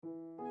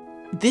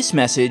This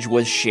message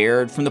was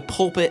shared from the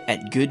pulpit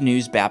at Good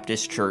News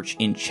Baptist Church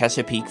in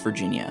Chesapeake,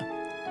 Virginia.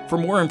 For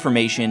more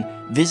information,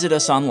 visit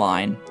us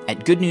online at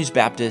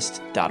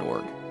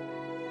goodnewsbaptist.org.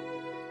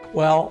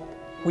 Well,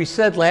 we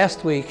said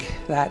last week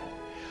that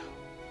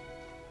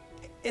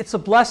it's a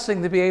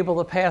blessing to be able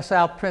to pass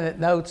out printed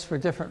notes for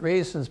different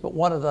reasons, but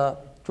one of the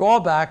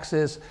drawbacks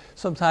is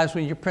sometimes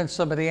when you print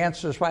some of the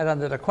answers right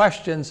under the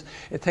questions,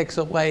 it takes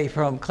away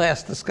from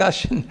class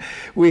discussion.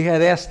 We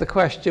had asked the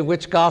question,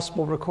 which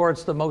gospel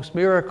records the most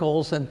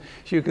miracles? And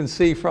as you can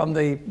see from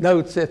the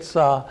notes, it's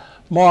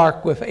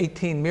Mark with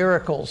 18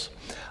 miracles.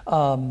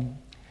 That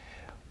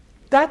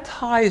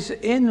ties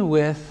in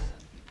with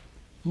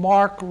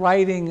Mark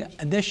writing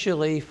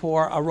initially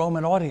for a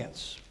Roman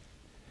audience.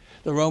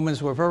 The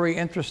Romans were very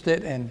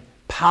interested in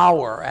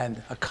power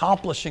and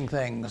accomplishing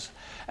things.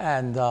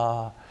 And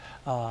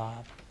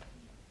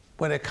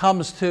when it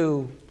comes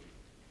to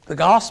the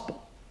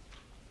gospel,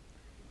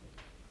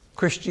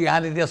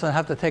 Christianity doesn't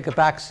have to take a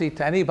back seat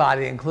to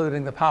anybody,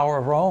 including the power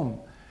of Rome.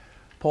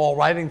 Paul,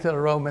 writing to the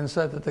Romans,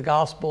 said that the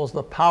gospel is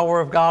the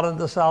power of God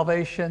unto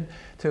salvation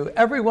to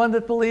everyone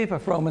that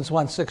believeth, Romans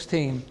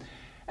 1:16.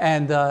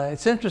 And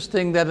it's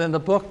interesting that in the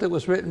book that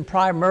was written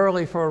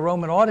primarily for a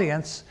Roman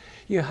audience,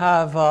 you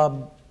have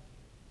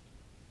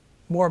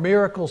more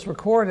miracles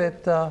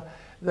recorded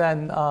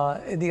than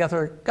in the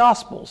other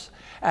Gospels.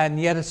 And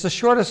yet it's the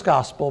shortest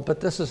Gospel, but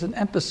this is an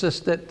emphasis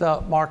that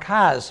Mark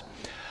has.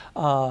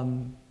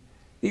 The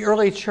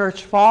early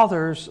church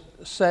fathers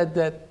said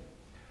that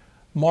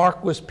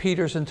Mark was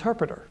Peter's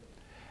interpreter,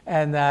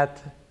 and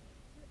that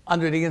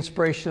under the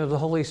inspiration of the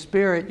Holy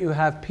Spirit, you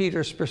have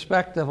Peter's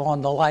perspective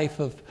on the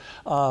life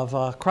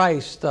of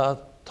Christ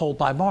told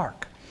by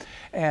Mark.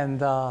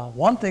 And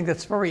one thing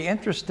that's very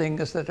interesting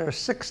is that there are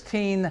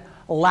 16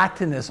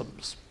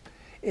 Latinisms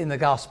in the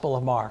Gospel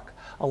of Mark.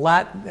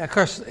 Of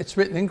course, it's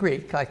written in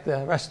Greek, like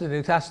the rest of the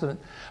New Testament,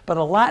 but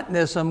a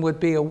Latinism would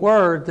be a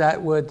word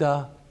that would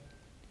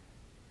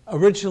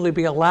originally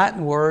be a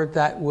Latin word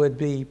that would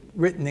be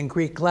written in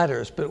Greek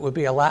letters, but it would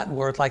be a Latin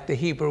word like the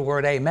Hebrew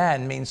word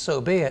amen, means so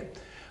be it.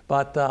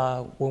 But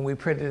when we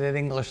print it in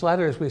English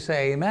letters, we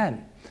say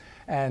amen,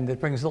 and it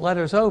brings the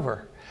letters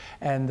over.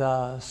 And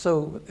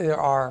so there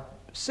are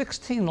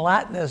 16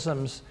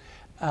 Latinisms,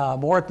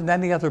 more than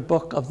any other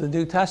book of the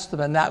New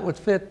Testament. That would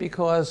fit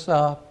because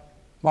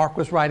Mark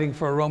was writing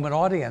for a Roman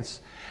audience,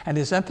 and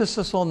his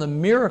emphasis on the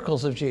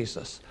miracles of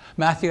Jesus.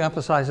 Matthew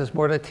emphasizes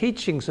more the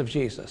teachings of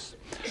Jesus,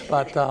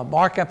 but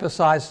Mark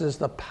emphasizes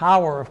the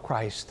power of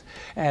Christ,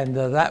 and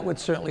that would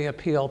certainly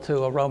appeal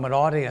to a Roman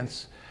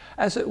audience,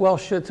 as it well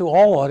should to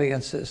all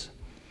audiences.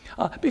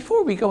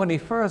 Before we go any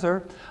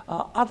further,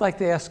 I'd like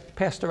to ask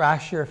Pastor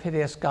Ascher if he'd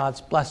ask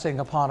God's blessing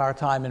upon our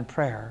time in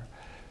prayer.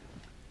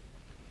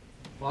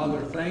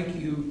 Father, thank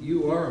you.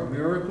 You are a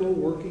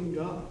miracle-working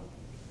God.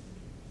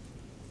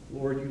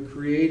 Lord, you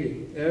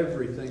created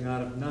everything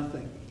out of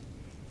nothing.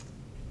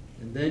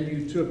 And then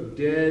you took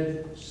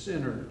dead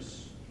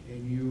sinners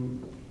and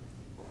you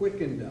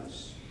quickened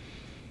us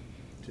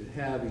to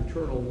have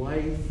eternal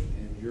life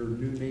and your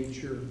new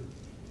nature.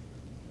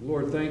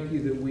 Lord, thank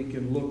you that we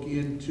can look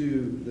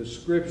into the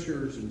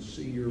scriptures and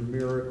see your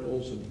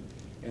miracles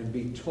and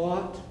be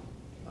taught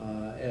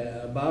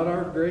about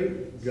our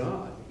great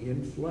God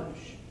in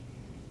flesh.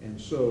 And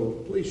so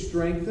please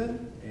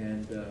strengthen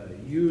and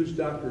use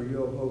Dr.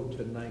 Yoho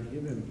tonight.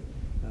 Give him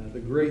the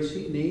grace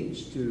he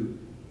needs to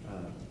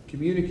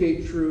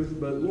communicate truth.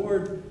 But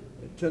Lord,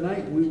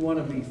 tonight we want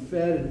to be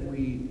fed, and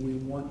we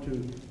want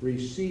to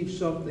receive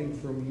something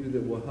from you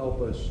that will help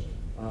us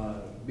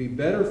be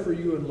better for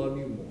you and love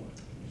you more.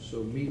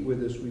 So meet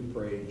with us, we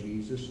pray, in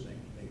Jesus'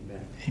 name.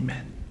 Amen.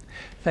 Amen.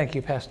 Thank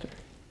you, Pastor.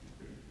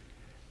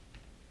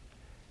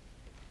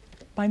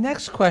 My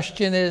next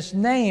question is,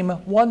 name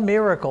one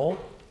miracle,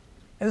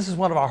 and this is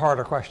one of our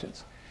harder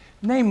questions.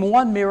 Name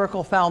one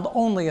miracle found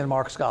only in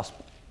Mark's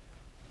Gospel.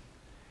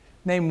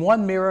 Name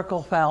one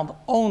miracle found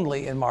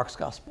only in Mark's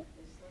Gospel.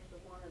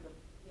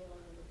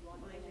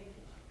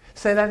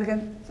 Say that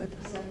again? Is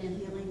that the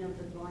healing of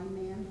the blind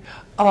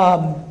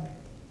man?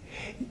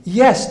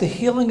 Yes, the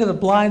healing of the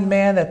blind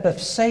man at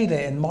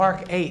Bethsaida in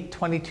Mark 8,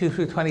 22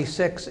 through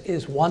 26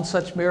 is one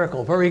such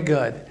miracle. Very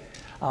good.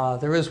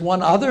 There is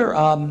one other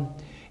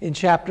in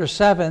chapter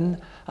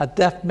 7, a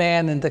deaf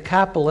man in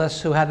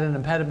Decapolis who had an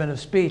impediment of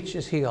speech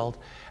is healed.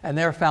 And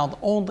they're found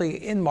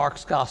only in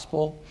Mark's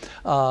Gospel.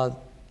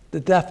 The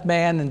deaf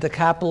man in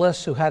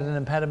Decapolis who had an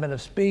impediment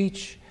of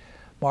speech,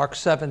 Mark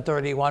 7,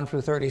 31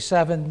 through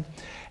 37.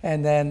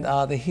 And then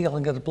the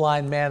healing of the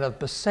blind man of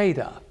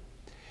Bethsaida.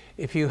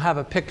 If you have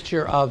a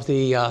picture of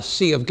the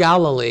Sea of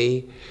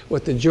Galilee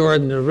with the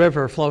Jordan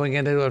River flowing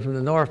into it from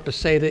the north,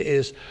 Bethsaida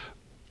is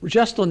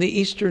just on the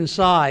eastern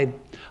side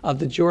of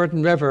the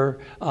Jordan River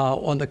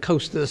on the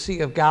coast of the Sea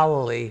of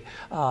Galilee.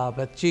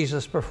 But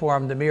Jesus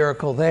performed a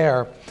miracle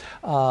there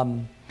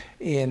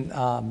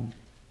in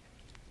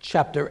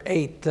chapter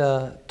 8,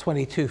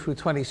 22 through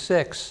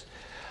 26.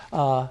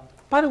 By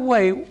the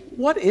way,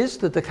 what is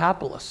the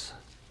Decapolis?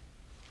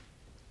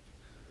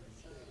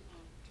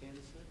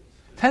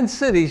 10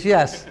 cities,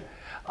 yes.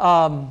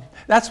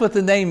 That's what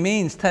the name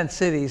means, tent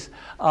cities.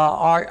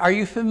 Are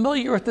you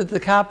familiar with the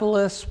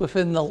Decapolis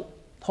within the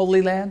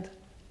Holy Land?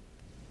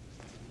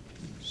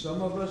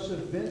 Some of us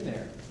have been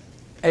there.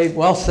 Hey,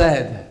 well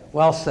said,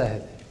 well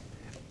said.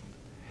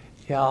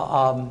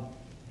 Yeah,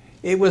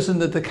 it was in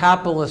the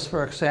Decapolis,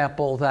 for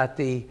example, that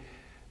the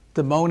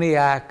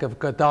demoniac of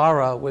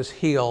Gadara was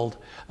healed.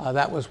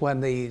 That was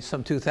when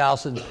some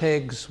 2,000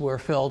 pigs were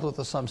filled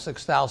with some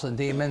 6,000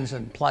 demons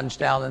and plunged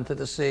down into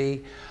the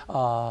sea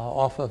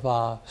off of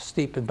a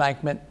steep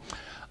embankment.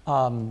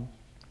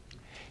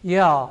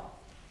 Yeah,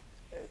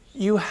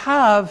 you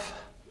have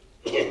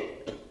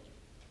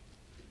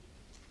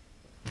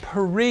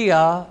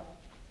Perea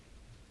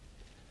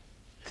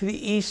to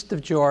the east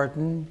of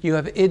Jordan. You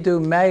have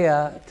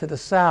Idumea to the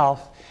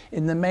south.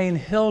 In the main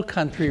hill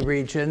country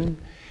region,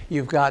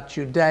 you've got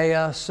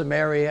Judea,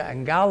 Samaria,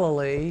 and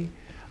Galilee.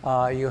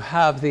 You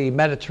have the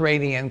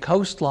Mediterranean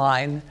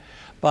coastline,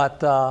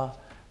 but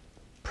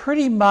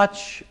pretty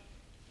much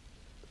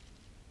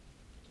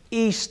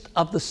east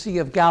of the Sea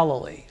of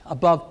Galilee,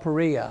 above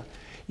Perea,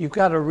 you've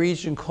got a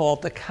region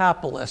called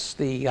Decapolis,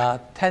 the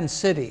 10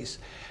 cities.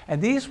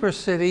 And these were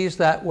cities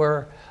that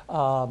were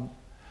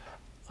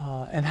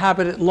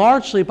inhabited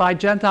largely by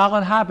Gentile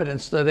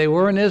inhabitants. Though they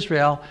were in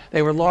Israel,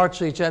 they were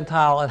largely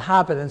Gentile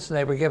inhabitants, and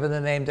they were given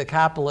the name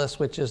Decapolis,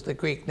 which is the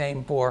Greek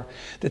name for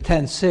the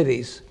 10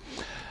 cities.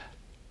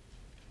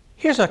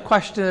 Here's a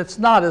question that's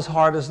not as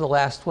hard as the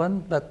last one,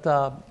 but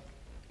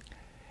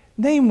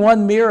name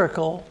one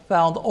miracle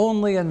found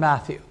only in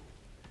Matthew.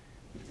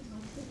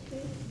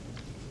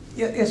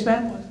 Yes,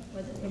 ma'am?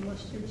 Was it the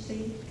mustard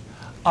seed?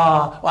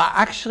 Well,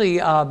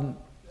 actually, I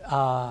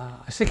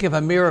was thinking of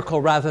a miracle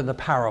rather than a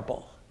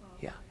parable.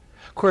 Yeah.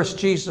 Of course,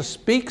 Jesus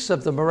speaks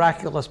of the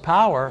miraculous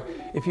power.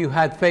 If you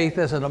had faith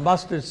as in a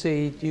mustard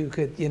seed, you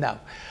could,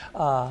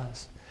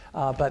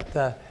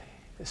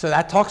 so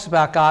that talks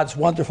about God's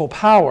wonderful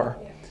power.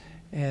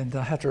 And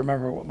I have to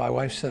remember what my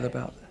wife said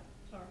about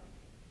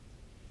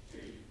it.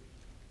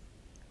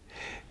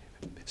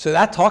 So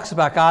that talks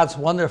about God's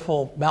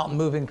wonderful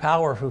mountain-moving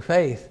power through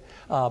faith.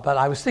 But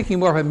I was thinking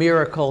more of a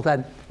miracle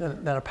than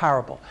a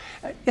parable.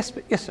 Yes,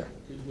 sir.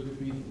 Would it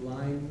be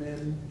blind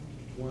men?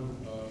 One,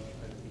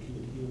 he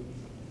would heal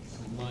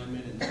some blind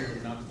men and told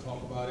them not to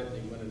talk about it. They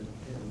went and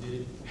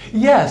did it.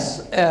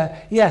 Yes,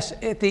 yes.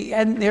 At the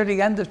end, near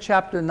the end of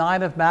chapter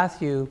 9 of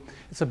Matthew,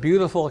 it's a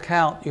beautiful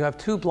account. You have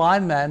two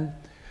blind men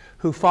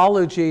who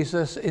followed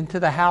Jesus into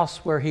the house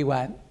where he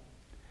went,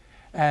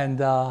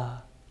 and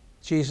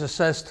Jesus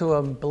says to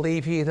him,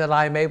 "Believe ye that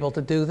I am able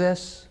to do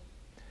this?"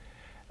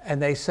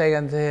 And they say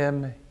unto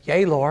him,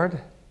 "Yea,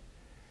 Lord."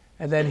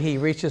 And then he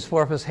reaches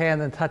forth his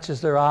hand and touches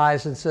their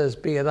eyes and says,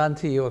 "Be it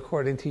unto you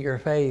according to your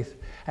faith."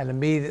 And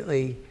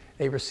immediately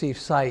they receive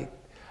sight.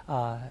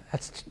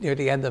 That's near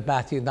the end of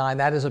Matthew 9.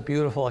 That is a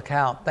beautiful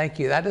account. Thank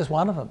you. That is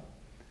one of them.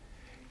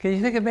 Can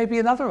you think of maybe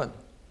another one?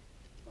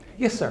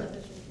 Yes, sir.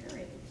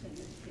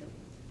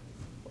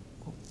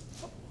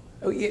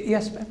 Oh,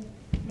 yes, ma'am.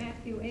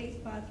 Matthew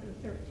 8, 5 through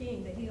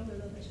 13, the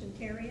healing of the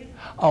centurion.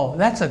 Oh,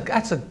 that's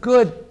a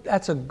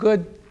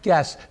good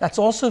guess. That's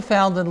also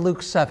found in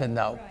Luke 7,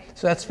 though. Right.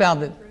 So that's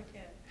found in,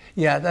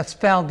 yeah, that's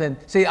found in,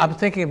 see, I'm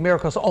thinking of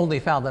miracles only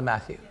found in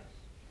Matthew.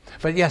 Yes.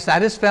 But yes,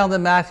 that is found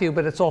in Matthew,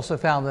 but it's also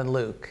found in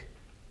Luke.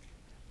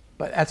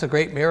 But that's a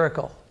great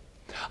miracle.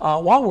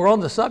 While we're on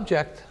the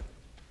subject,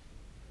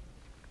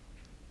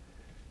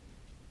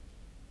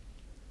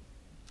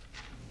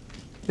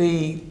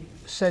 the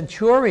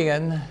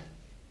centurion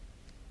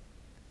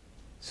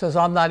says,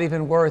 "I'm not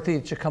even worthy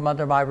that you come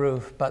under my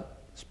roof, but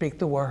speak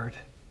the word,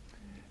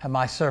 and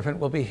my servant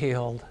will be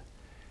healed."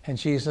 And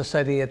Jesus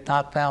said he had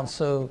not found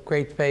so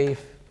great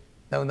faith,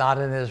 no, not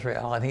in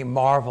Israel, and he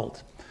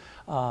marveled.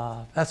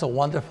 That's a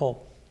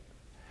wonderful.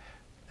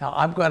 Now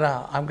I'm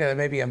gonna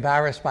maybe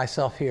embarrass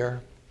myself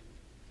here.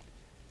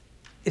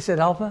 Is it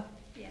Elva?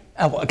 Yeah.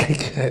 Oh, okay,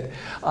 good.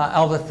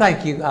 Elva,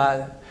 thank you.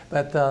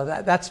 But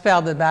that's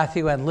found in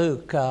Matthew and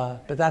Luke.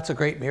 But that's a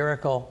great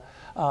miracle.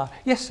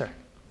 Yes, sir.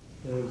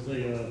 There was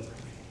a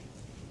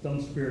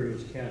dumb spirit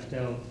was cast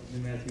out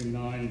in Matthew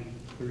 9,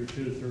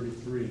 32 to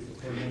 33.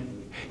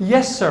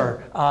 Yes,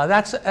 sir.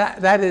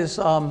 That is.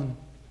 I'm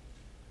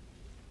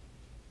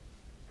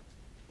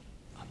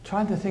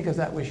trying to think if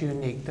that was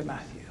unique to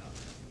Matthew.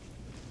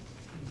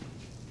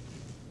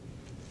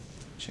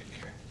 Check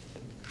here.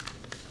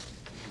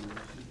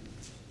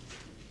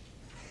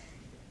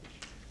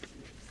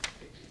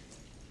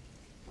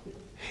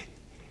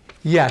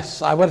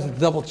 Yes, I wanted to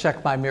double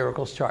check my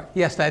miracles chart.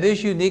 Yes, that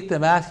is unique to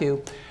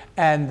Matthew,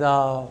 and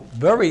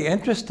very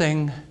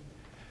interesting.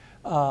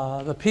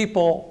 The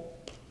people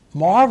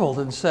marveled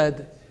and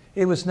said,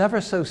 "It was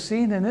never so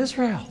seen in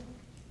Israel."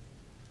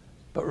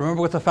 But remember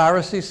what the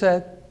Pharisees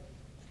said?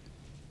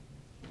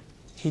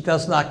 "He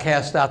does not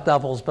cast out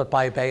devils, but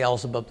by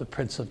Beelzebub, the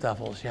prince of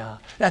devils." Yeah,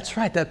 that's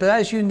right. But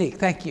that is unique.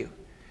 Thank you.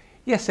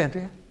 Yes,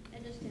 Andrea? I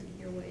just didn't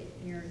hear what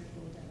miracle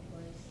that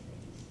was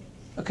that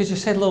he said. Could you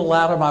say it a little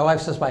louder? My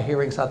wife says my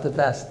hearing's not the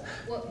best.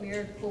 What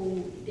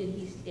miracle did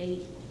he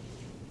state?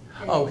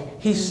 Oh,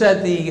 he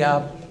said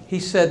he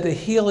said the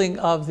healing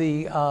of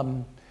the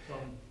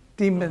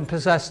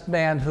demon-possessed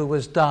man who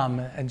was dumb,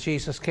 and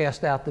Jesus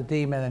cast out the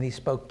demon and he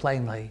spoke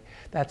plainly.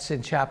 That's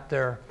in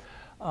chapter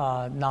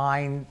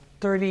 9,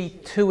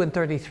 32 and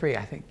 33,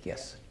 I think.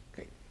 Yes.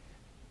 Great.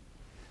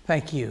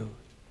 Thank you.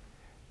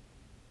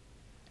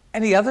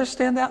 Any others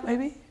stand out,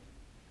 maybe?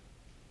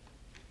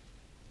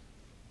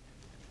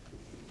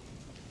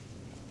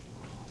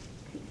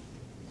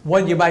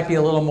 One you might be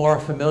a little more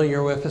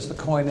familiar with is the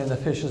coin in the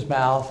fish's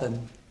mouth,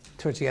 and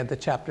towards the end of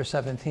chapter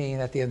 17,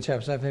 at the end of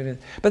chapter 17.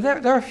 But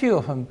there are a few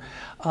of them.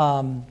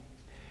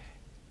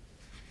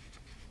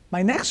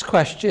 My next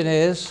question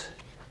is,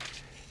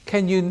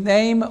 can you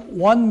name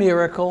one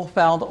miracle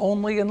found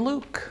only in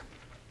Luke?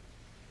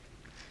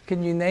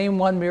 Can you name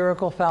one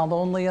miracle found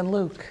only in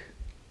Luke?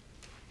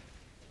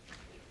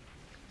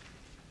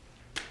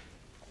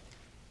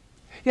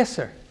 Yes,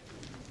 sir.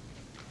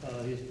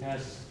 He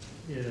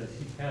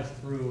passed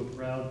through a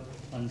crowd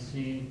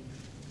unseen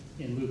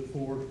in Luke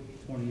 4,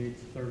 28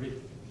 to 30.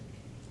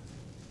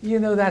 You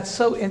know, that's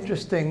so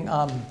interesting.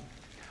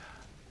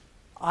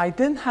 I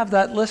didn't have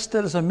that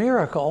listed as a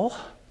miracle,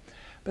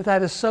 but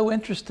that is so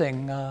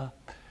interesting.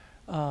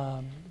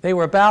 They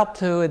were about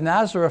to, in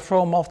Nazareth,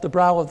 throw him off the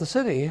brow of the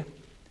city,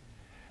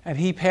 and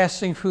he,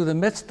 passing through the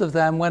midst of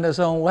them, went his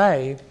own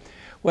way.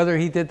 Whether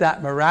he did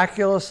that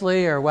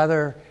miraculously or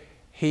whether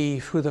he,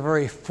 through the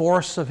very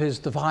force of his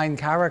divine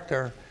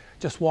character,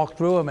 just walked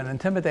through them and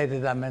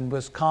intimidated them and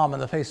was calm in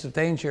the face of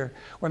danger.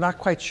 We're not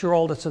quite sure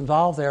all that's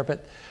involved there,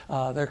 but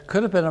there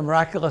could have been a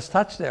miraculous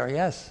touch there,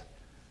 yes.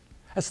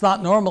 It's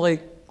not normally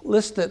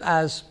listed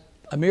as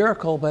a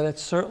miracle, but it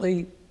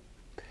certainly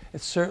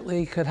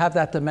could have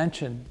that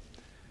dimension.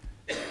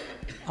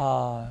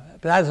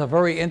 But that is a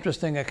very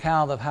interesting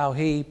account of how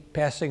he,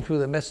 passing through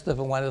the midst of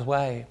them, went his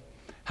way.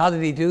 How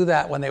did he do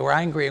that when they were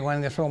angry and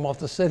wanting to throw him off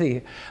the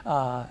city,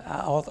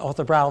 off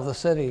the brow of the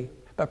city?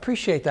 But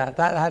appreciate that.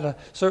 That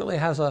certainly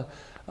has a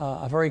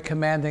very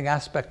commanding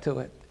aspect to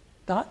it.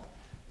 Dot?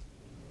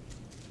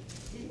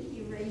 Didn't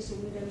he raise a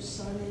widow's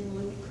son in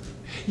Luke?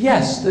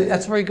 Yes,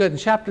 that's very good. In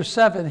chapter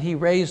 7, he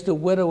raised the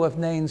widow of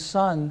Nain's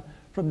son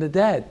from the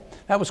dead.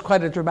 That was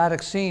quite a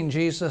dramatic scene.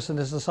 Jesus and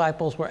his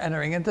disciples were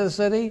entering into the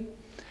city,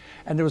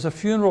 and there was a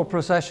funeral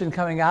procession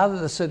coming out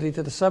of the city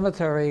to the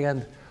cemetery,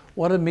 and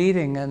what a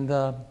meeting.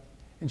 And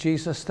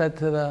Jesus said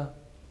to the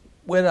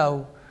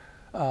widow,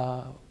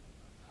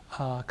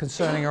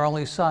 concerning her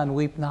only son,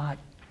 weep not.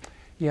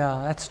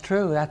 Yeah, that's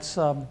true. That's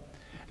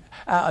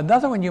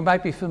another one you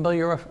might be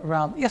familiar with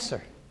around. Yes,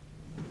 sir.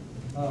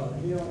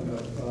 Healing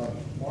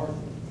of Mark,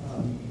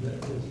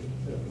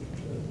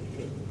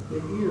 the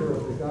ear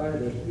of the guy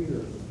that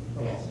Peter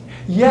cut off.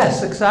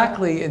 Yes,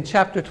 exactly. In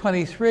chapter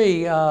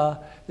 23,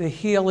 the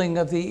healing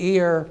of the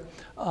ear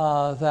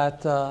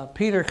that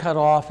Peter cut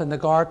off in the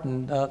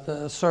garden,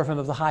 the servant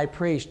of the high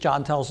priest.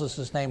 John tells us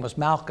his name was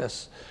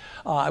Malchus.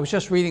 I was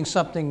just reading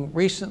something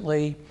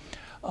recently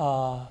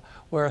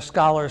where a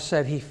scholar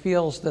said he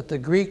feels that the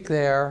Greek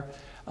there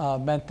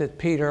meant that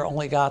Peter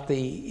only got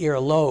the ear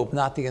lobe,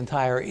 not the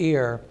entire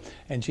ear,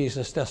 and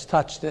Jesus just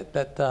touched it.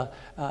 But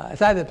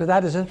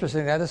that is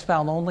interesting. That is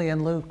found only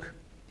in Luke.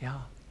 Yeah.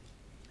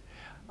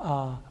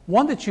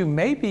 One that you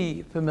may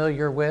be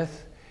familiar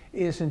with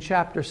is in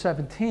chapter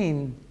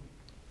 17.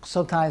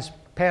 Sometimes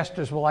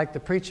pastors will like to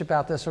preach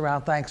about this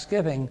around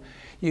Thanksgiving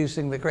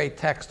using the great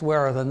text, "Where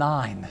are the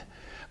 9?"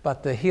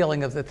 But the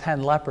healing of the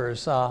 10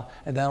 lepers, and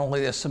then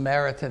only the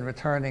Samaritan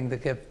returning to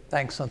give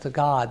thanks unto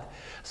God.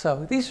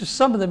 So these are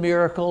some of the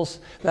miracles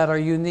that are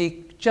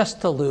unique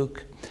just to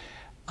Luke.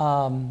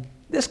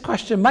 This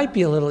question might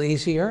be a little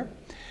easier.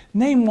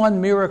 Name one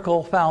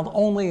miracle found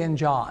only in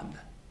John.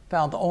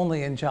 Found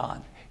only in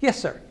John. Yes,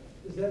 sir.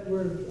 Is that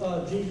where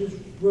Jesus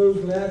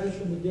rose Lazarus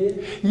from the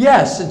dead?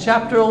 Yes, in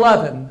chapter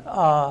 11.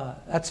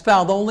 That's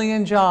found only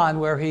in John,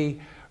 where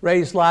he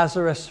raised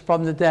Lazarus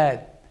from the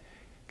dead.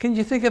 Can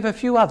you think of a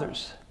few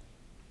others?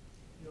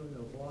 Healing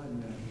of the blind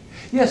man.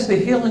 Yes, the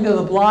healing of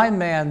the blind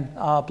man,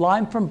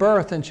 blind from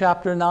birth in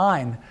chapter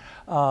 9.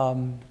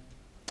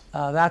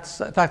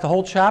 That's, in fact, the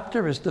whole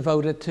chapter is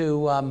devoted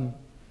to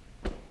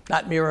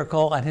that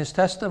miracle and his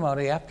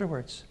testimony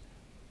afterwards.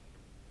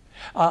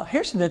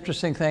 Here's an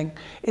interesting thing.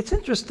 It's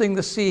interesting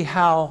to see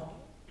how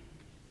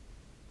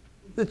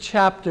the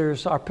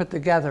chapters are put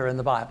together in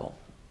the Bible.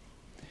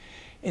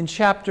 In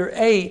chapter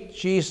 8,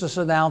 Jesus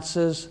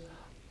announces,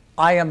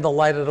 I am the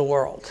light of the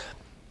world.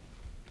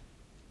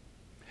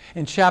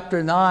 In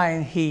chapter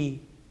 9,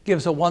 he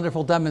gives a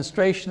wonderful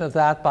demonstration of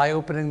that by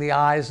opening the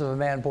eyes of a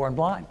man born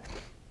blind.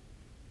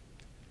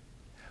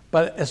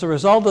 But as a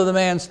result of the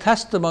man's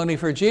testimony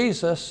for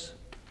Jesus,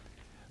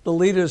 the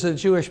leaders of the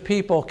Jewish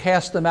people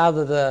cast him out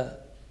of the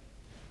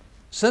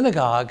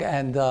synagogue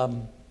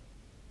and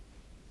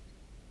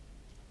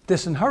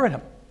disinherit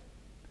him.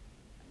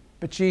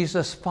 But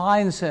Jesus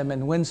finds him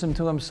and wins him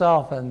to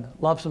himself and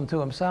loves him to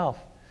himself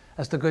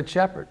as the good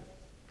shepherd.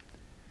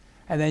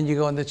 And then you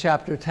go into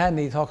chapter 10,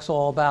 he talks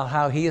all about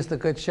how he is the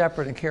good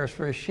shepherd and cares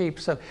for his sheep.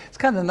 So it's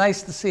kind of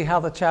nice to see how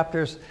the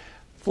chapters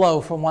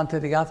flow from one to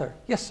the other.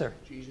 Yes, sir.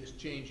 Jesus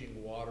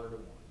changing water to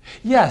wine.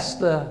 Yes,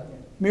 the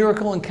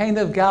miracle in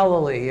Cana of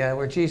Galilee,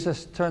 where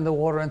Jesus turned the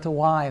water into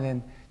wine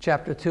in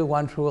chapter 2,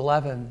 1 through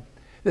 11.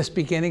 This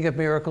beginning of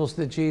miracles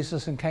did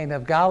Jesus in Cana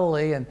of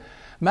Galilee and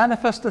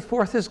manifested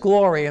forth his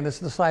glory, and his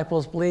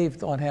disciples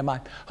believed on him.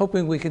 I'm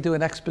hoping we can do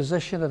an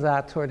exposition of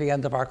that toward the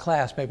end of our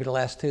class, maybe the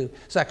last two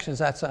sections.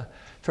 That's a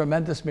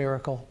tremendous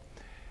miracle.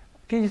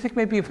 Can you think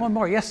maybe of one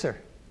more? Yes, sir.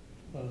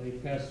 They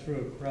passed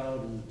through a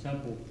crowd in the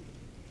temple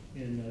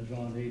in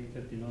John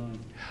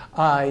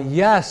 8:59.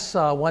 Yes,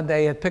 when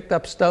they had picked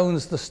up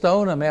stones to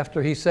stone him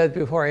after he said,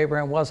 before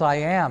Abraham was, I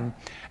am.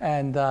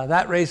 And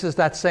that raises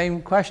that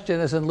same question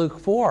as in Luke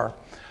 4.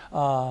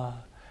 I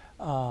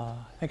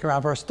think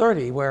around verse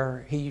 30,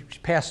 where he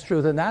passed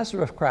through the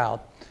Nazareth crowd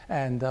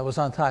and was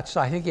untouched. So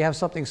I think you have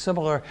something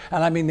similar.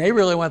 And I mean, they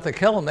really wanted to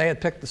kill him. They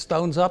had picked the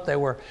stones up. They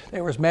were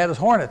as mad as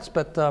hornets.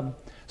 But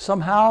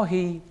somehow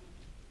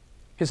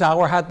his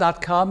hour had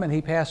not come, and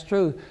he passed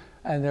through.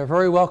 And there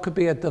very well could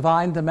be a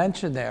divine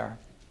dimension there.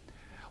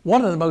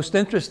 One of the most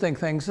interesting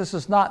things, this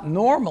is not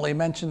normally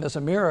mentioned as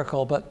a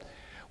miracle, but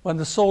when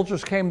the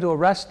soldiers came to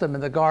arrest him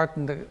in the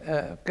Garden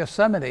of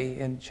Gethsemane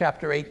in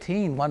chapter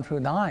 18, 1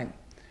 through 9,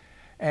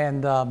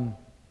 and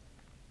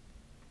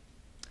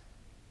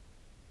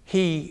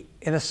he,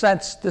 in a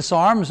sense,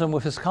 disarms them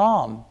with his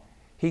calm.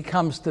 He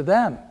comes to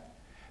them.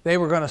 They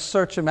were going to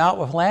search him out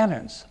with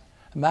lanterns.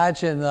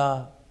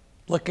 Imagine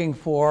looking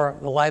for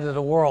the light of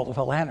the world with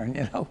a lantern,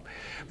 you know.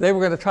 They were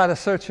going to try to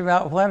search him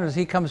out with lanterns.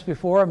 He comes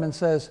before him and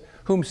says,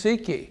 whom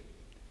seek ye?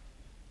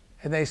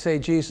 And they say,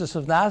 Jesus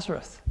of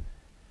Nazareth.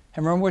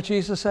 And remember what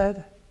Jesus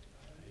said?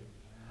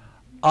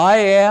 I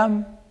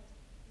am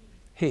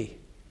he.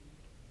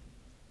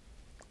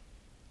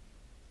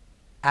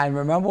 And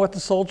remember what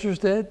the soldiers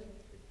did?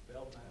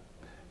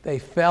 They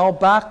fell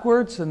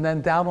backwards and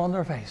then down on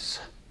their face.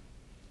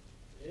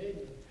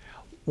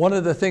 One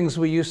of the things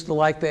we used to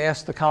like to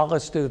ask the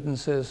college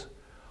students is,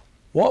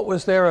 what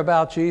was there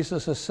about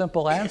Jesus'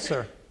 simple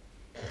answer?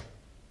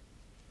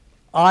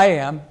 I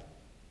am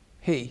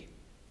he,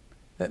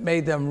 that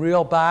made them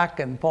reel back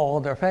and fall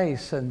on their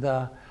face. And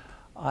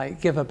I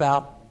give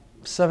about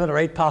 7 or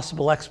 8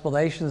 possible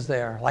explanations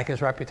there, like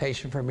his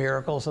reputation for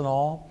miracles and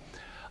all.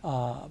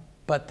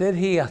 But did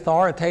he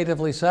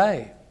authoritatively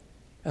say,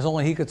 as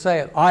only he could say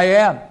it, I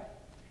am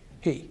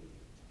he,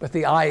 with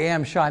the I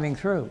am shining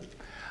through?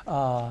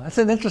 That's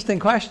an interesting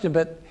question,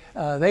 but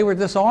they were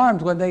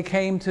disarmed when they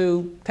came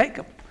to take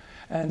him.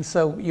 And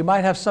so you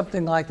might have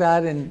something like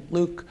that in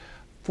Luke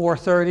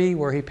 4:30,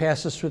 where he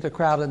passes through the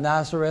crowd in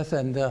Nazareth,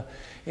 and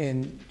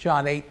in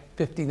John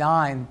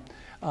 8:59,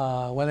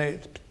 when they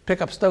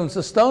pick up stones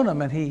to stone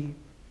him, and he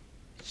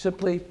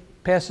simply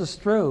passes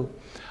through.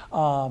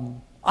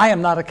 I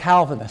am not a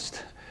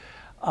Calvinist,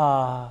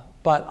 but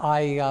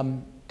I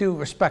do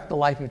respect the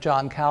life of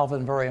John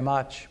Calvin very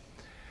much.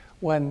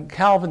 When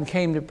Calvin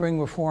came to bring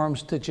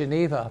reforms to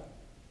Geneva,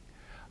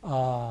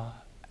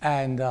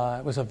 and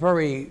it was a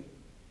very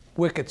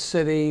wicked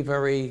city,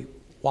 very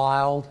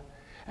wild,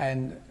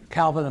 and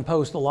Calvin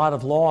imposed a lot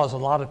of laws. A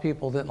lot of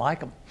people didn't like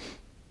them.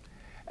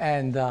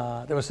 And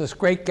there was this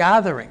great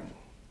gathering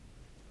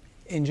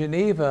in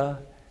Geneva,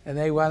 and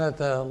they wanted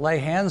to lay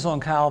hands on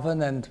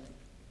Calvin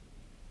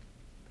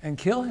and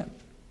kill him.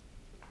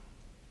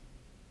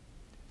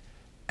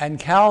 And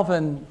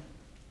Calvin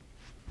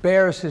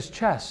bares his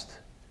chest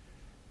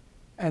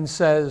and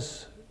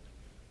says,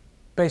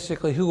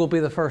 basically, who will be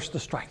the first to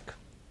strike?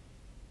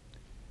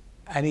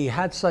 And he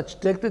had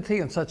such dignity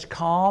and such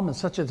calm and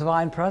such a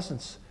divine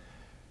presence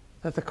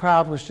that the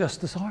crowd was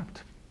just disarmed.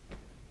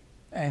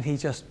 And he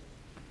just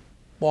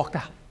walked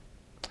out.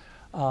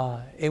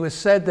 It was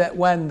said that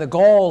when the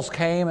Gauls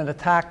came and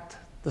attacked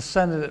the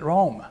Senate at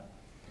Rome,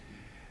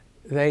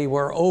 they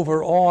were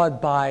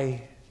overawed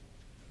by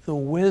the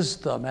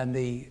wisdom and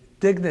the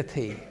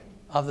dignity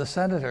of the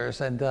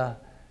senators, and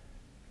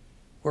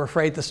were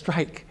afraid to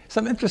strike.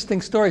 Some interesting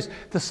stories.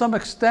 To some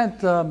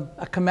extent,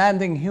 a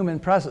commanding human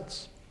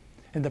presence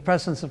in the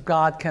presence of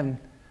God can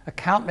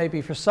account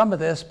maybe for some of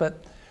this,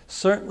 but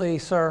certainly,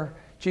 sir,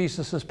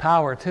 Jesus'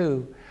 power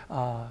too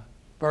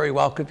very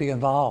well could be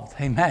involved.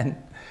 Amen.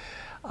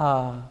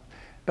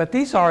 But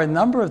these are a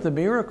number of the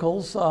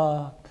miracles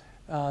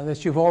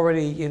that you've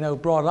already,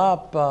 brought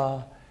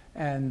up,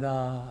 and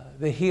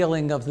the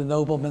healing of the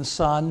nobleman's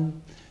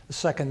son. The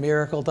second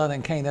miracle done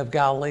in Cana of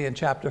Galilee in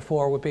chapter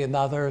 4 would be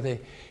another. The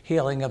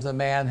healing of the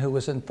man who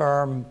was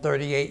infirm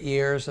 38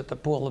 years at the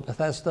pool of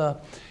Bethesda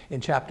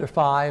in chapter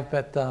 5.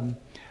 But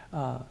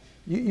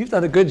you've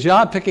done a good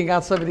job picking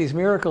out some of these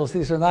miracles.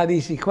 These are not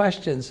easy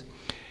questions.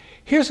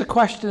 Here's a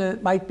question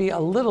that might be a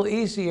little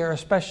easier,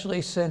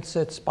 especially since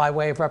it's by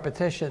way of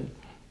repetition.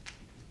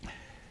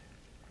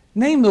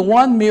 Name the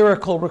one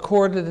miracle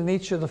recorded in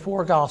each of the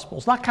 4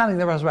 Gospels, not counting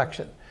the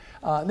resurrection.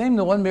 Name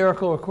the one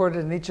miracle recorded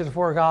in each of the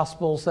 4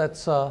 Gospels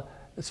that's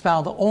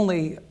found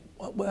only,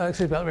 let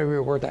me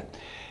reword that.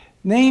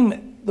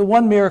 Name the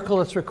one miracle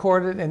that's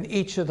recorded in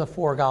each of the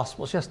 4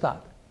 Gospels, just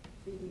that.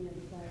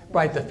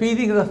 Right, the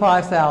feeding of the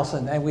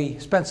 5,000, and we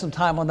spent some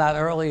time on that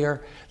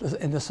earlier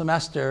in the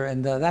semester,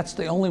 and that's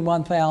the only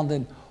one found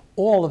in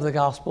all of the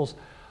Gospels.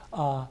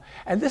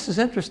 And this is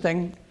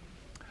interesting.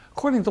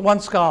 According to one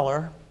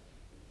scholar,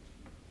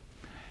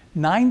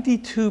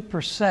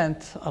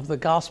 92% of the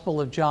Gospel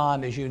of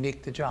John is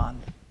unique to John.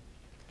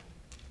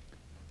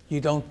 You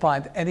don't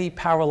find any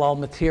parallel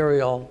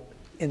material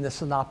in the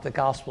Synoptic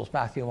Gospels,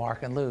 Matthew,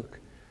 Mark, and Luke.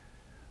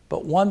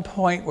 But one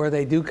point where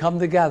they do come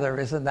together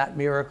is in that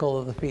miracle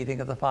of the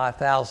feeding of the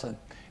 5,000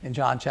 in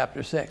John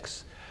chapter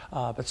 6.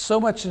 But so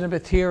much of the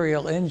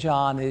material in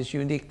John is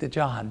unique to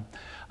John,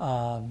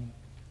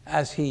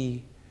 as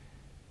he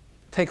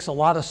takes a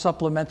lot of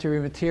supplementary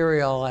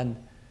material and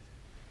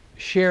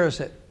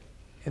shares it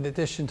in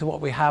addition to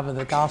what we have in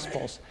the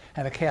Gospels,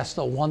 and it casts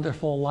a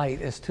wonderful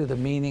light as to the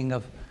meaning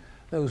of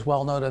those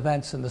well-known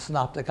events in the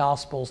Synoptic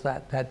Gospels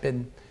that had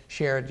been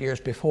shared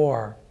years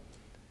before.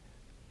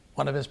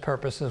 One of his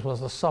purposes was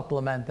to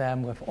supplement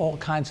them with all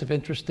kinds of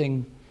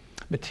interesting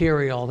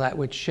material that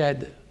would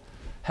shed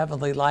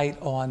heavenly light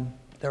on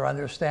their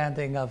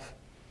understanding of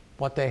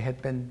what they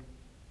had been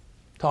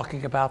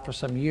talking about for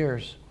some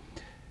years.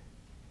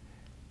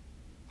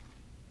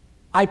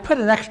 I put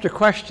an extra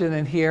question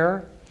in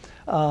here.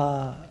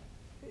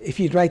 If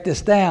you'd write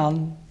this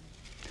down,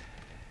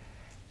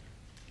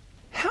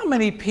 how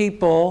many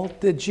people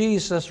did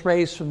Jesus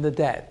raise from the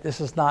dead? This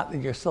is not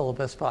in your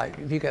syllabus, but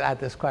if you could add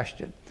this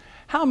question.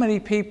 How many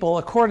people,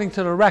 according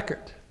to the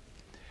record,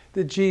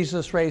 did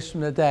Jesus raise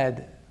from the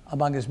dead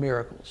among his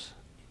miracles?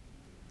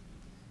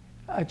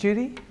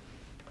 Judy?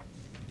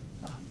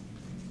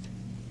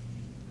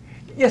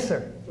 Yes,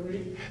 sir.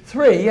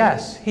 Three,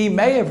 yes. He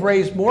may have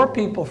raised more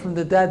people from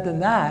the dead than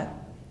that.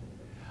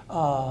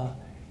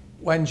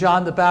 When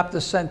John the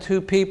Baptist sent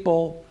 2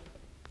 people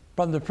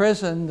from the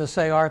prison to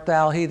say, "Art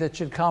thou he that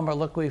should come, or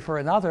look we for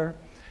another?"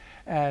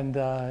 And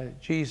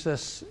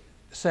Jesus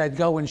said,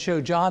 "Go and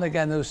show John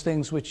again those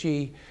things which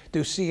ye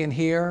do see and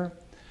hear.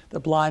 The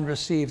blind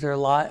receive their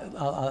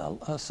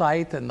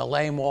sight, and the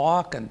lame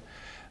walk, and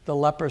the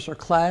lepers are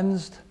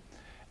cleansed,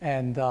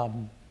 and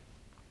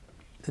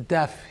the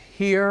deaf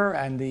hear,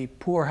 and the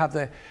poor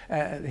have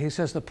he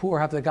says the poor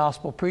have the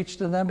gospel preached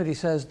to them, but he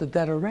says the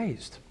dead are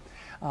raised."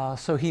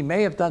 So he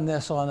may have done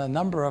this on a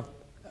number of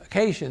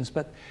occasions,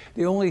 but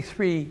the only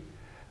 3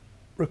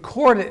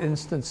 recorded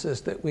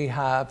instances that we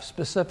have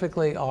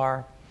specifically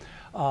are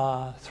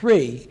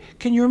 3.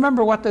 Can you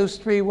remember what those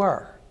 3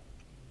 were?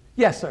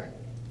 Yes, sir.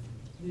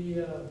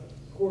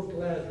 Of course,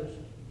 Lazarus,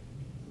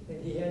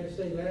 and he had to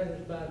say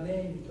Lazarus by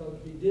name because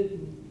if he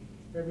didn't,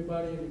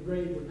 everybody in the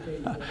grave would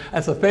change.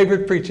 That's a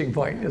favorite preaching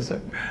point, yes, sir.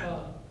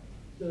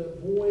 The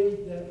boy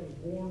that was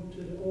born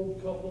to the old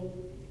couple,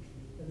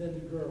 and then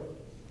the girl.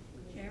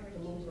 The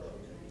little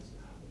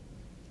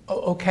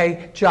girl.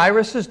 Okay,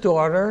 Jairus'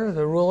 daughter,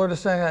 the ruler,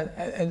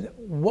 and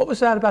what was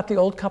that about the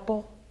old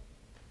couple?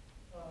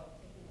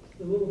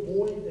 The little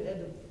boy that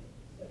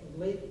was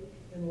late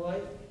in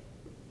life.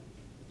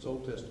 It's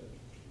Old Testament.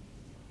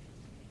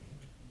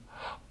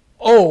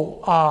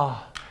 Oh,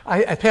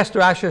 Pastor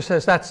Ascher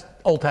says that's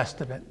Old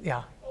Testament.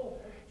 Yeah,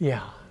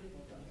 yeah,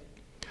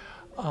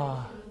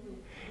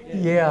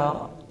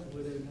 yeah.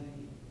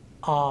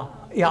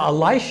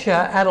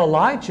 Elisha and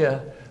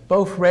Elijah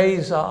both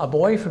raise a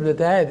boy from the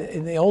dead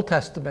in the Old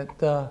Testament.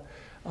 But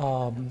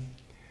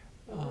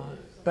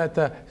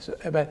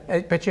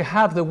you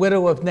have the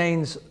widow of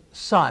Nain's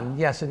son,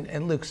 yes,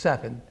 in Luke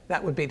 7.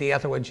 That would be the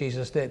other one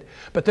Jesus did.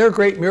 But there are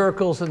great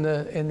miracles in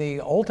the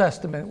Old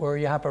Testament where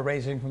you have a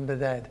raising from the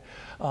dead.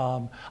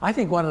 I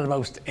think one of the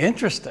most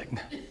interesting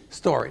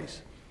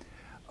stories,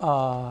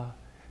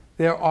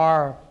 there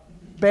are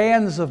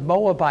bands of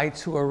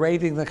Moabites who are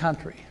raiding the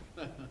country.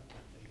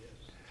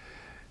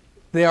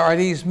 There are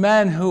these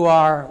men who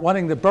are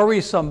wanting to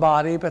bury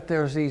somebody, but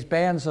there's these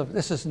bands of,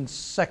 this is in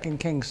 2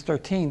 Kings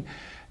 13,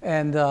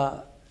 and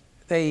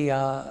they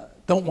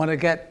don't want to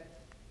get,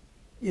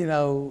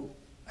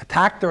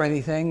 attacked or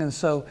anything, and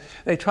so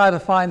they try to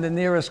find the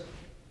nearest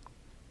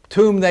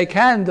tomb they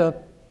can to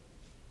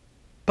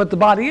put the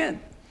body in.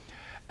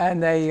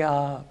 And they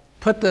kind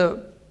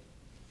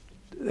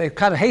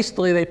of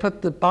hastily, they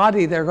put the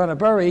body they're going to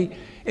bury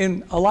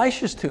in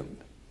Elisha's tomb.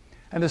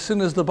 And as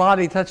soon as the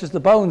body touches the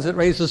bones, it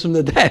raises from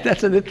the dead.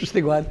 That's an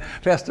interesting one.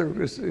 Pastor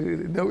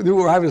knew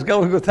where I was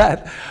going with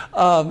that.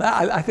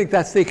 I think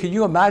that's the, can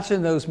you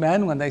imagine those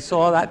men when they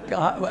saw that?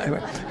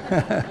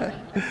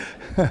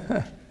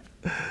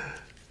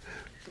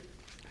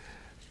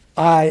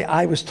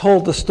 I was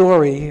told the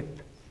story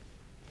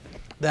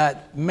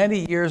that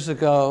many years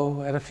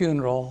ago at a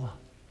funeral,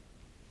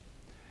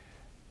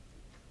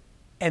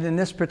 and in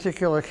this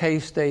particular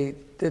case, they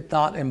did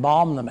not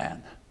embalm the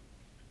man.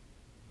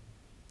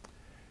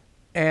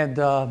 And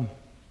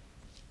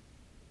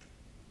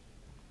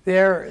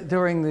there,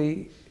 during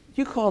the,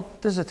 you call it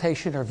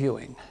visitation or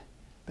viewing,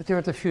 but they're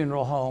at the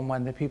funeral home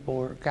when the people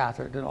were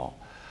gathered and all.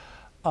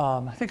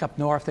 I think up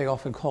north they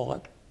often call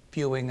it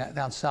viewing,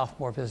 down south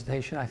more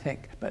visitation, I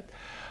think. But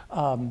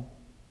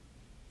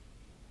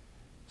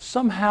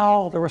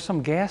somehow there were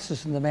some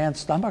gases in the man's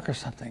stomach or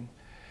something.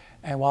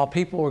 And while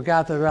people were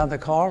gathered around the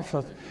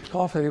coffin,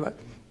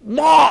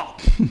 "Wah!"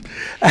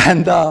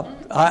 And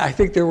I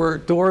think there were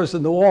doors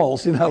in the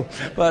walls,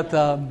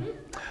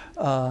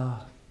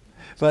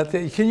 But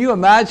can you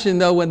imagine,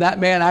 though, when that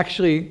man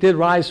actually did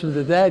rise from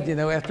the dead,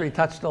 after he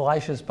touched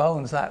Elisha's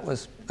bones? That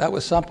was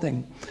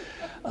something.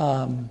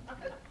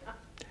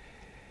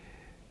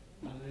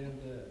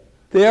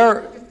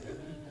 There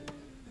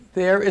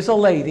is a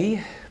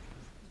lady,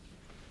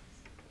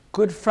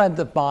 good friend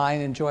of mine,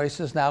 and Joyce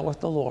is now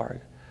with the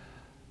Lord.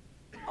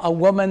 A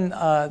woman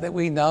that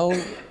we know,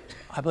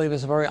 I believe,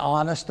 is a very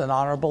honest and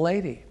honorable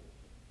lady.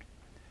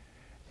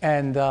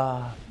 And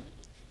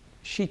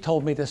she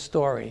told me this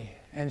story.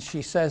 And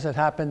she says it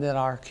happened in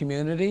our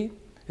community.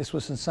 This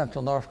was in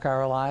Central North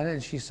Carolina,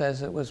 and she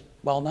says it was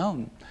well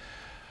known.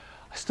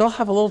 I still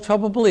have a little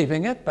trouble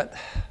believing it, but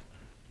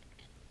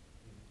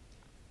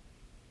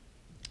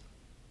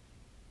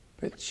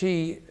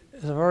she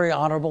is a very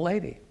honorable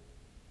lady.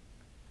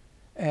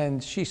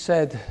 And she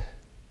said,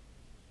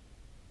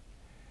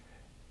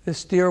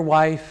 this dear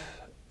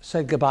wife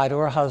said goodbye to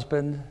her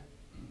husband,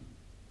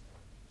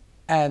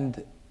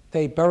 and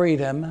they buried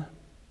him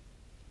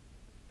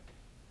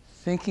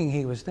thinking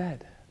he was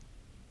dead.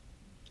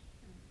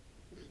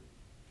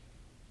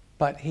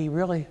 But he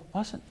really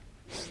wasn't.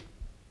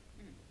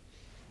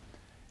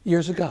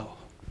 Years ago.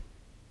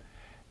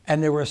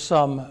 And there were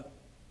some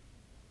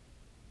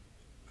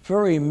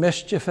very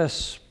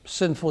mischievous,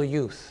 sinful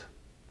youth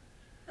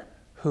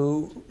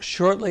who,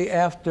 shortly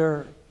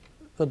after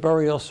the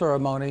burial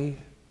ceremony,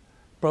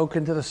 broke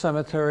into the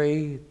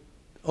cemetery,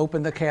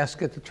 opened the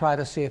casket to try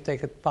to see if they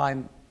could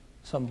find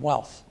some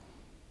wealth.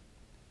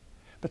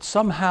 But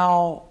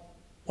somehow,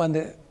 when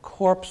the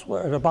corpse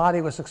or the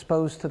body was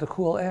exposed to the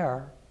cool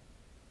air,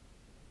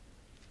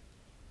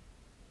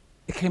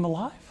 it came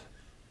alive.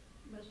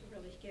 Must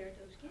have really scared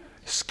those kids.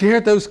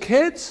 Scared those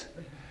kids?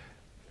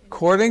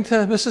 According to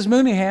Mrs.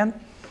 Mooneyhan,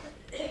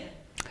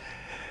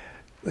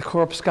 the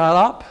corpse got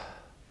up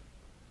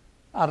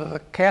out of the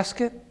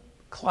casket,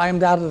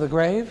 climbed out of the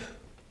grave,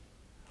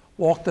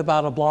 walked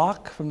about a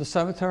block from the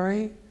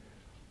cemetery,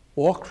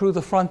 walked through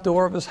the front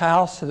door of his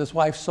house, and his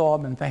wife saw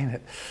him and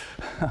fainted.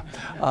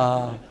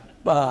 I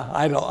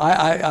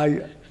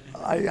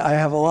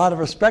have a lot of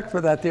respect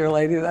for that dear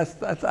lady.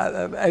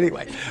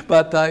 Anyway.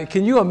 But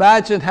can you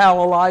imagine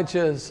how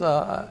Elisha's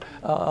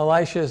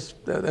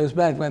those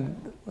men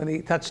when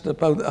he touched the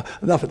bone?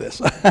 Enough of this.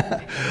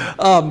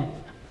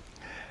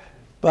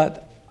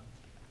 But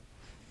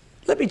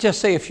let me just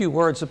say a few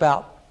words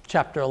about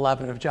chapter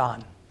 11 of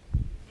John.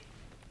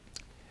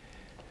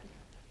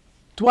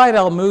 Dwight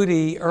L.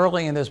 Moody,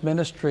 early in his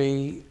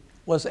ministry,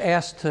 was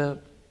asked to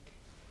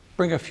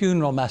bring a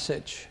funeral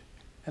message.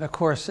 And of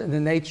course, in the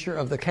nature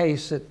of the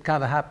case, it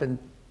kind of happened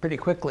pretty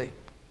quickly.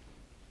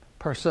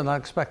 Person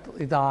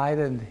unexpectedly died,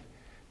 and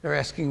they're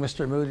asking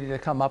Mr. Moody to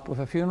come up with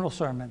a funeral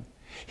sermon.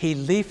 He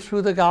leafed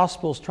through the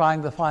Gospels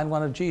trying to find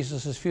one of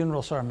Jesus'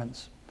 funeral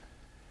sermons,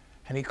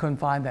 and he couldn't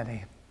find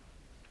any.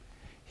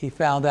 He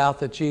found out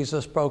that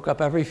Jesus broke up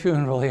every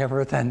funeral he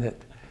ever attended.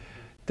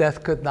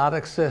 Death could not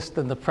exist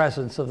in the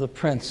presence of the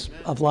Prince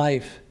of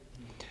Life.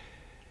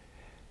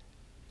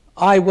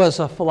 I was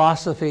a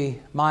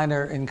philosophy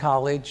minor in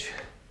college.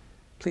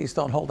 Please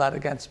don't hold that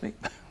against me.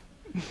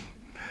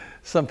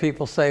 Some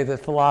people say that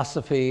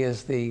philosophy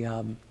is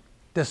the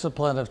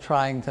discipline of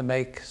trying to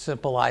make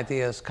simple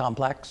ideas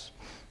complex.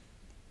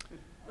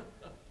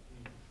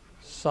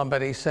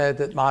 Somebody said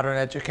that modern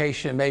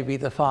education may be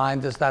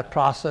defined as that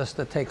process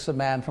that takes a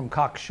man from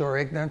cocksure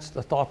ignorance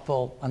to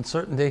thoughtful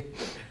uncertainty.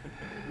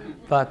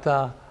 But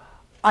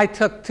I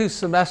took 2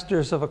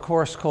 semesters of a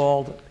course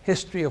called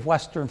History of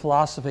Western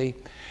Philosophy,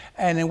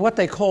 and in what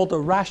they called the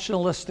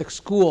rationalistic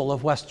school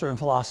of Western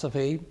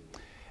philosophy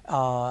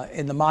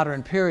in the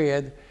modern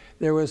period,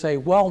 there was a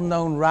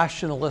well-known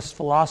rationalist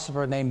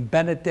philosopher named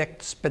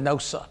Benedict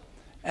Spinoza,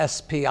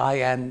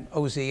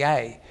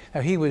 S-P-I-N-O-Z-A.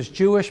 Now, he was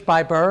Jewish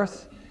by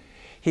birth,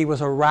 he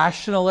was a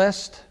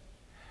rationalist,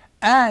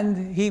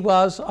 and he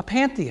was a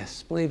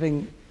pantheist,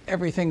 believing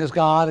everything is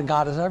God and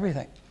God is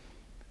everything.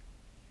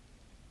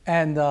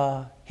 And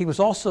he was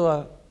also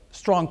a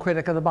strong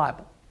critic of the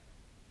Bible.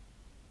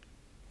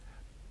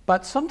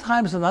 But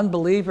sometimes an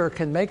unbeliever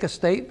can make a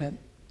statement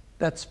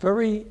that's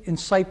very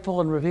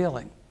insightful and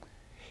revealing.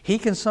 He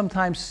can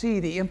sometimes see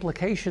the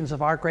implications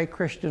of our great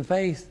Christian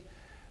faith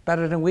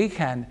better than we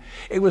can.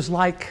 It was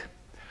like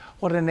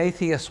what an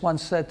atheist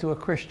once said to a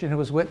Christian who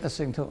was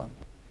witnessing to him.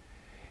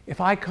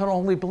 If I could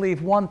only believe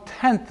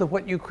 1/10 of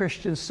what you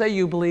Christians say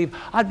you believe,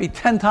 I'd be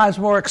 10 times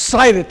more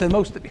excited than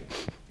most of you.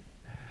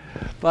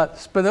 But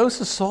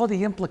Spinoza saw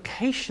the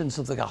implications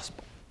of the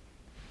gospel.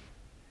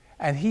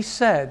 And he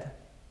said,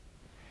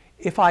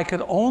 if I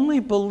could only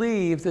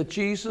believe that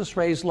Jesus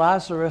raised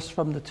Lazarus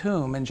from the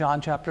tomb in John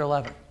chapter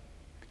 11.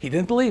 He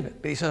didn't believe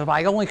it, but he said, if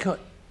I only could.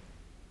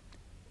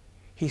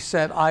 He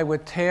said, I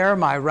would tear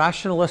my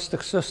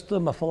rationalistic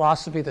system of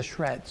philosophy to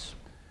shreds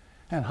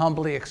and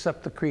humbly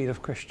accept the creed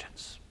of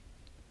Christians.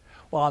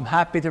 Well, I'm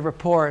happy to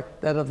report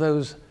that of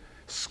those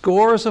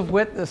scores of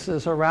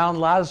witnesses around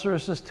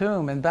Lazarus'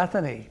 tomb in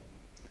Bethany,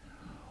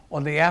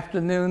 on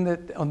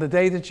the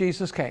day that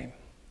Jesus came,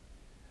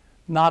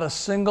 not a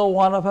single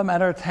one of them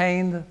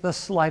entertained the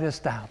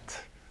slightest doubt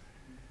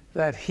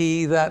that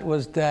he that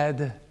was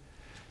dead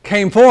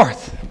came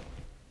forth.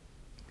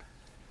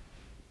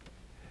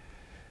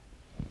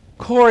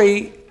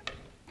 Corrie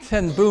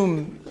ten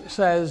Boom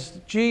says,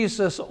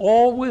 Jesus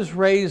always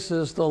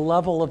raises the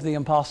level of the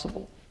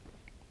impossible.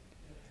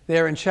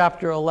 There in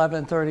chapter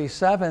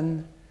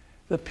 11:37,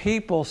 the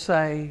people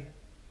say,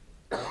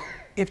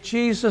 if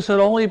Jesus had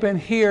only been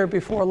here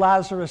before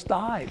Lazarus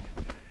died,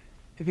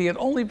 if he had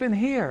only been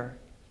here,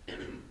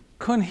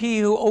 couldn't he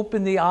who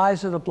opened the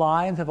eyes of the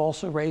blind have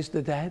also raised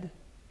the dead?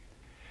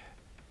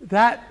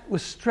 That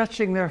was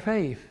stretching their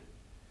faith.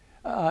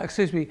 He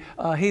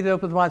that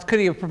opened the blinds, could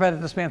he have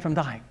prevented this man from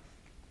dying?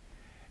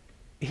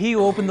 He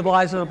who opened the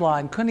eyes of the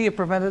blind, couldn't he have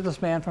prevented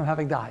this man from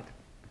having died?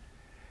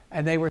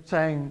 And they were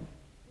saying,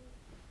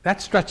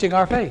 that's stretching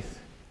our faith.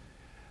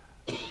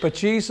 But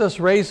Jesus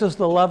raises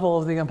the level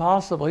of the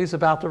impossible. He's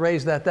about to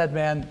raise that dead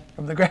man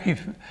from the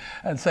grave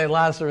and say,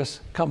 Lazarus,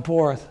 come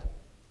forth.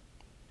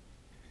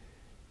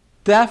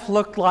 Death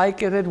looked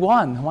like it had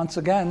won once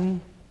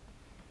again,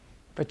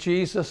 but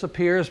Jesus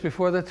appears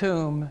before the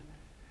tomb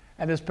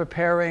and is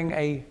preparing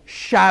a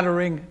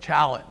shattering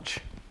challenge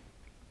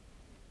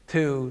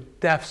to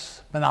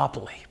death's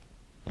monopoly.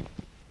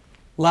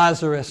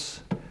 Lazarus,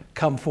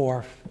 come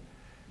forth.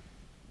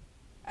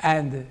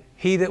 And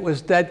he that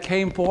was dead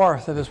came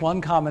forth, and as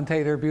one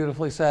commentator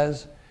beautifully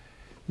says,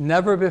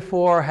 never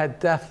before had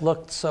death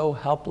looked so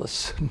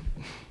helpless.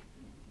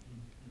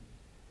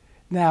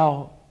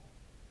 Now,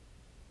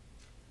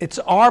 it's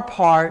our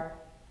part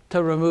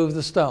to remove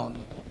the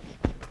stone.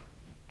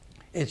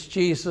 It's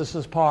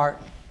Jesus'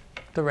 part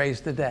to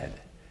raise the dead.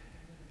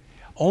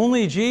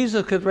 Only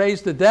Jesus could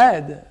raise the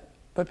dead,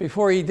 but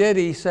before he did,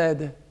 he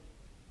said,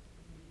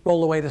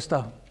 roll away the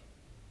stone.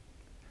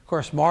 Of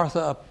course,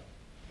 Martha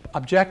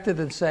objected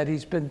and said,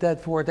 he's been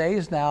dead 4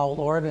 days now,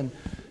 Lord, and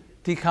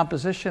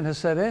decomposition has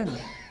set in.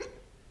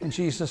 And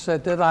Jesus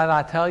said, did I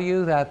not tell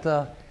you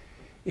that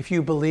if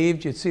you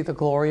believed, you'd see the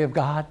glory of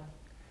God?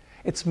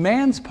 It's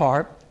man's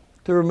part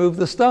to remove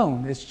the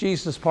stone. It's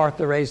Jesus' part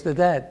to raise the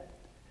dead.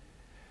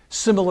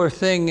 Similar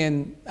thing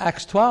in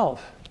Acts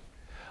 12.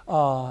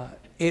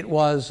 It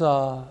was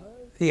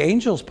the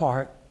angel's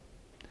part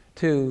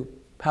to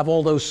have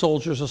all those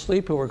soldiers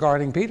asleep who were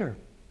guarding Peter.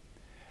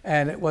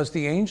 And it was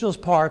the angel's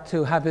part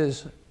to have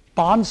his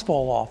bonds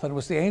fall off. And it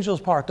was the angel's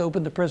part to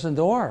open the prison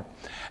door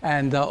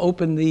and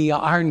open the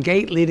iron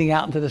gate leading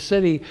out into the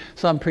city.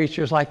 Some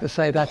preachers like to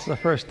say that's the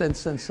first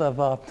instance of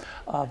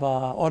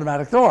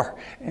automatic door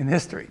in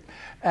history.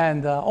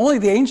 And only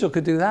the angel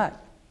could do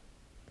that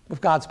with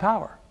God's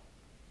power.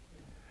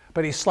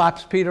 But he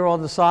slaps Peter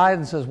on the side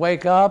and says,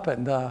 wake up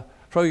and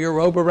throw your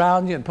robe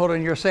around you and put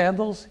on your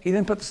sandals. He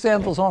didn't put the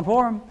sandals on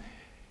for him.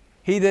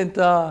 He didn't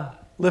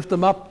lift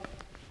them up.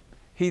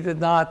 He did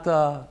not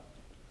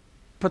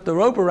put the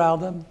robe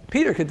around him.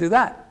 Peter could do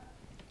that.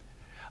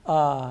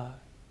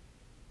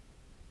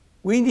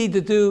 We need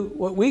to do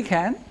what we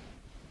can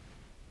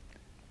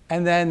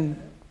and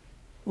then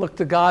look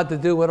to God to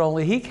do what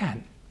only he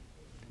can.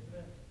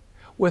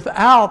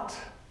 Without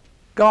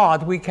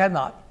God, we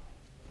cannot.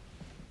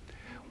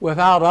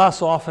 Without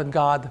us, often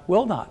God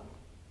will not.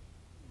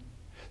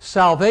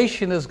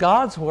 Salvation is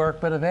God's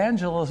work, but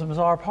evangelism is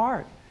our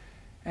part.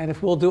 And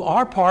if we'll do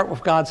our part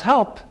with God's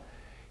help,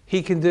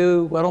 he can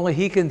do what only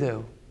he can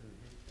do.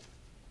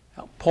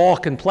 Now, Paul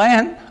can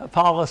plant,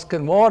 Apollos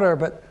can water,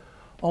 but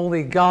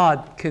only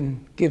God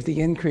can give the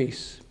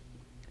increase.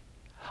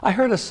 I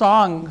heard a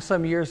song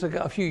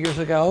a few years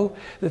ago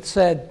that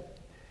said,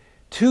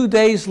 2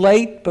 days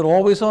late, but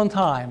always on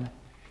time.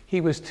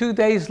 He was 2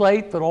 days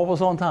late, but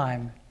always on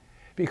time,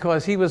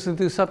 because he was going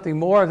to do something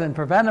more than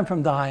prevent him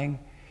from dying.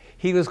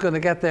 He was going to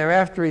get there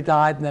after he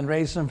died and then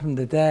raise him from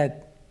the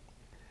dead.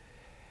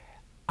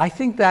 I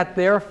think that,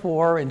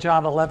 therefore, in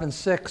John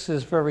 11:6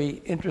 is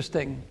very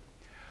interesting.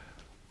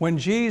 When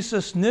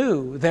Jesus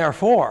knew,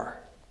 therefore,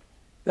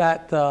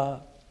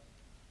 that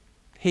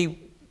he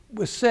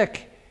was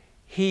sick,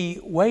 he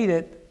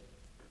waited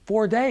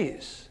 4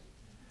 days.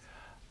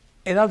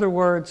 In other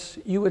words,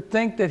 you would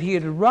think that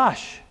he'd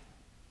rush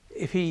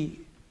if he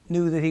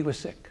knew that he was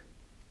sick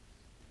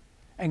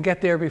and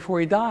get there before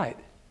he died.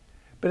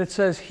 But it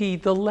says he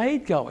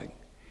delayed going.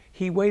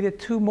 He waited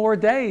 2 more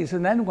days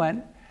and then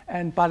went.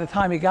 And by the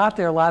time he got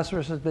there,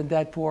 Lazarus has been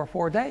dead for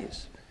 4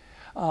 days.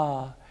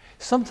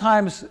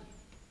 Sometimes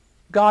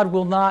God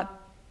will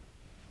not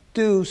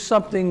do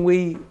something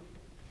we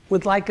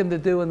would like him to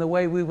do in the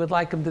way we would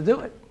like him to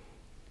do it.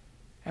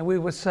 And we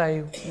would say,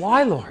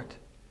 why, Lord?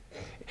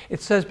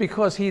 It says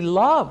because he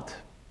loved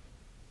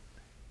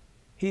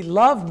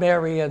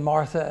Mary and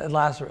Martha and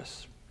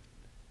Lazarus.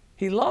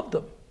 He loved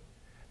them.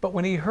 But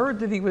when he heard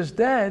that he was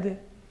dead,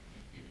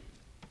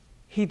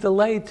 he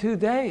delayed 2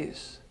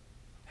 days.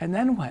 And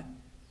then went,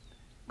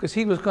 because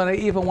he was going to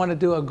even want to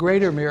do a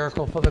greater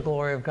miracle for the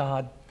glory of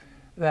God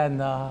than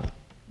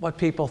what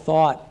people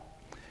thought.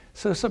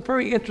 So some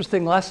very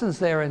interesting lessons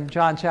there in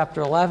John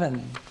chapter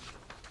 11.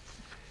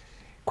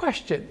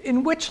 Question,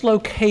 in which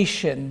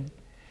location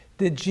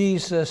did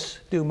Jesus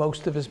do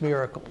most of his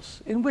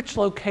miracles? In which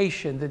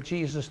location did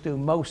Jesus do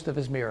most of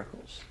his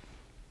miracles?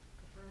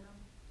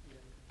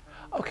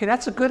 Okay,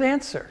 that's a good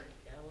answer.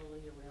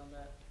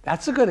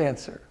 That's a good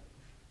answer.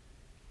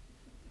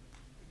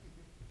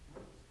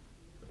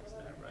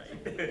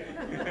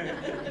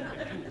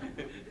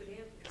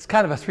 It's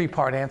kind of a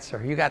three-part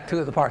answer. You got two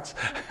of the parts.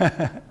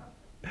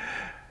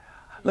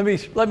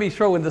 Let me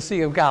throw in the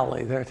Sea of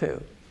Galilee there too.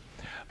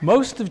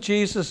 Most of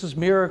Jesus'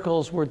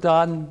 miracles were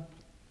done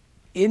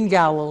in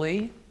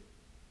Galilee,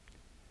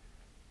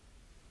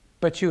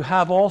 but you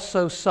have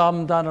also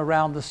some done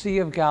around the Sea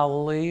of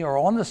Galilee or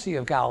on the Sea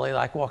of Galilee,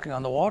 like walking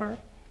on the water.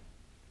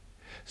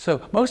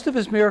 So most of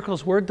his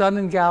miracles were done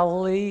in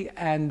Galilee,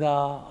 and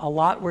a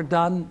lot were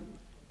done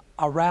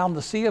around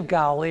the Sea of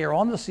Galilee or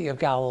on the Sea of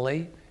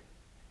Galilee.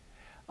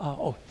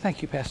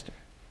 Thank you, Pastor.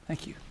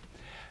 Thank you.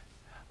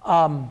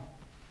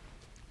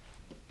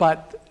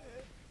 But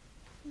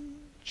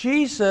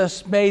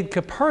Jesus made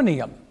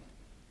Capernaum.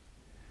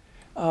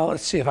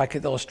 Let's see if I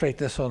could illustrate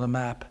this on a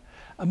map.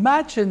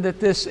 Imagine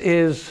that this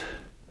is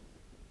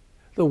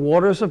the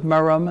waters of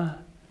Merom,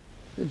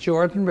 the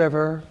Jordan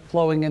River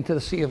flowing into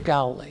the Sea of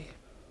Galilee.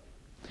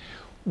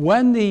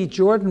 When the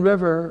Jordan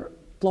River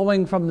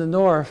flowing from the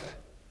north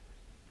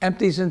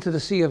empties into the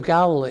Sea of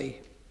Galilee,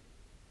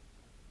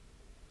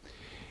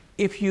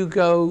 if you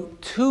go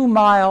 2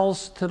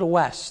 miles to the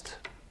west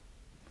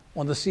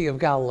on the Sea of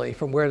Galilee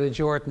from where the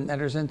Jordan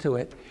enters into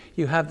it,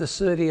 you have the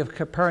city of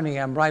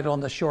Capernaum right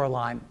on the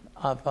shoreline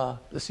of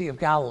the Sea of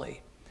Galilee.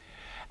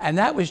 And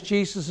that was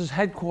Jesus'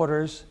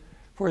 headquarters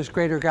for his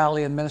greater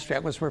Galilean ministry.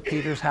 That was where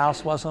Peter's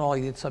house was and all.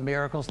 He did some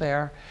miracles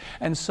there.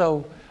 And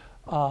so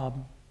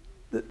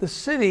the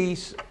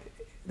city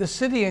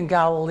in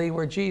Galilee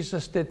where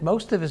Jesus did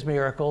most of his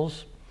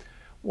miracles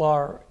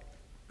were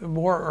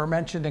more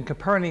mentioned in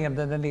Capernaum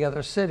than any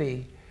other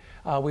city.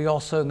 We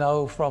also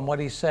know from what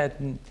he said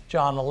in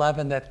John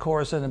 11 that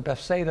Chorazin and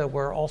Bethsaida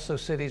were also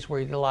cities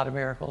where he did a lot of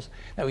miracles.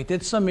 Now, he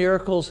did some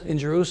miracles in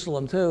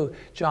Jerusalem too.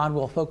 John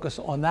will focus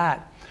on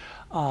that.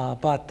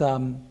 But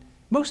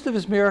most of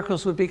his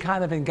miracles would be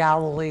kind of in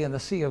Galilee and the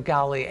Sea of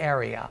Galilee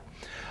area.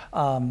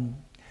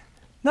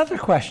 Another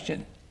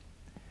question.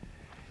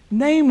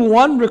 Name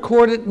one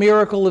recorded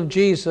miracle of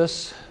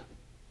Jesus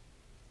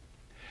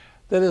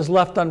that is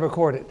left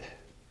unrecorded.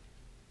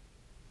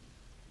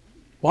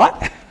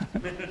 What?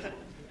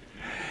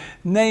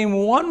 Name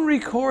one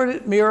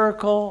recorded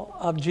miracle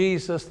of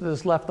Jesus that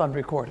is left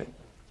unrecorded.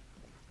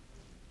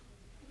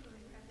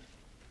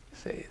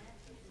 See,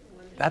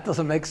 that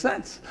doesn't make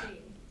sense.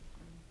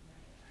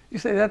 You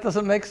say that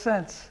doesn't make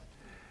sense.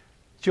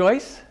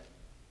 Joyce?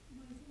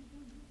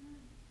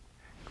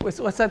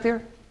 What's that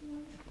there?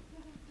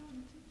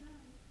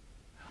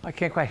 I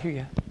can't quite hear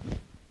you.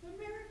 The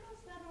miracles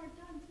that are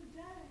done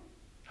today.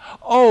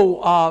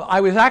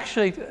 I was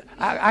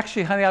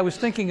actually, honey, I was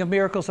thinking of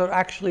miracles that are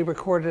actually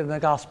recorded in the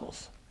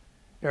Gospels.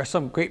 There are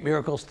some great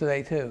miracles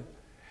today too.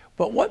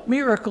 But what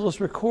miracle is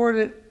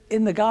recorded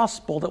in the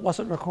Gospel that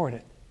wasn't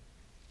recorded?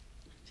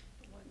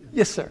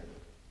 Yes, sir.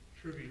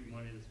 Tribute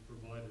money that's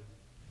provided.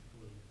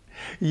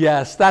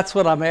 Yes, that's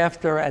what I'm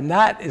after, and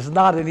that is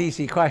not an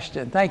easy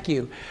question. Thank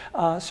you.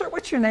 Sir,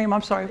 what's your name?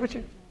 I'm sorry, what's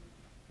your...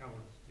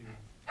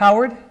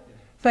 Howard?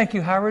 Thank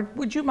you, Howard.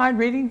 Would you mind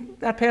reading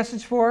that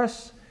passage for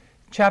us?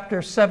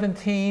 Chapter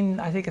 17,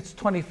 I think it's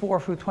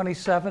 24 through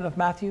 27 of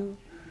Matthew.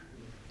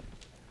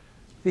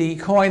 The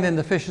coin in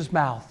the fish's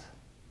mouth.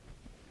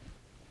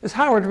 As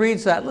Howard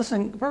reads that,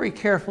 listen very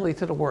carefully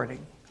to the wording.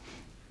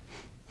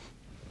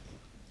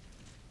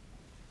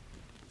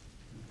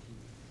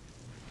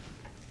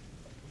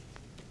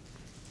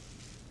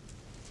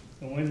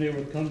 And when they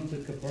were come to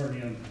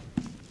Capernaum,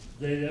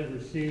 they that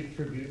received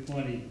tribute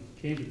money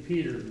came to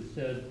Peter and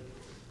said,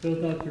 Doth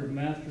not your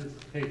master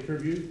pay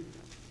tribute?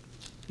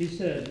 He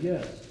said,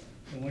 Yes.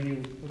 And when he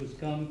was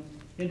come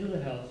into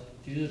the house,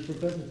 Jesus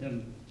prevented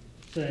him,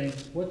 saying,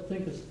 What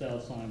thinkest thou,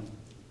 Simon?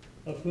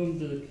 Of whom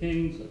do the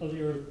kings of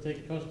the earth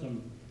take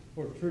custom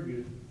or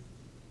tribute?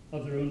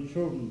 Of their own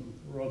children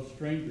or of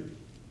strangers?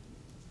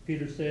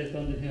 Peter saith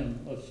unto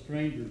him, Of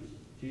strangers.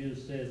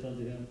 Jesus saith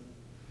unto him,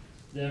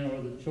 Then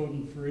are the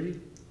children free?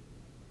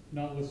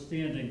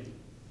 Notwithstanding,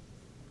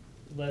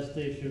 lest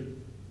they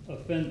should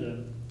offend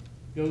them,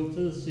 go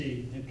to the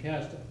sea and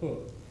cast a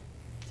hook.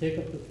 Take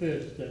up the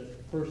fish that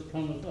first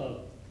cometh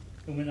up,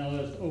 and when thou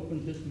hast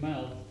opened his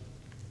mouth,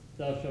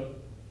 thou shalt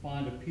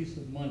find a piece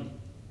of money.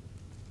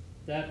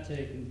 That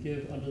take and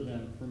give unto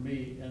them for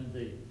me and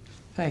thee.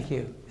 Thank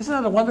you. Isn't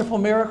that a wonderful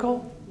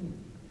miracle?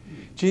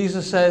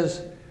 Jesus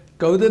says,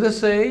 go to the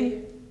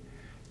sea,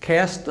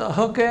 cast a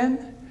hook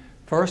in,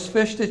 first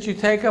fish that you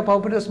take up,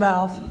 open his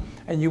mouth,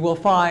 and you will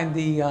find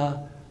the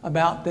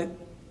amount that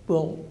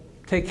will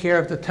take care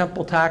of the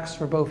temple tax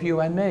for both you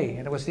and me.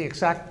 And it was the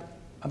exact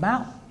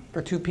amount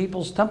for two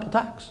people's temple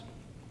tax.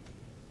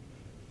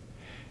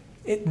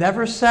 It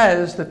never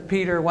says that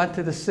Peter went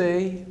to the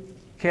sea,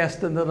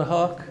 cast into the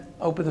hook,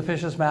 opened the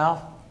fish's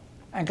mouth,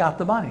 and got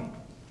the money.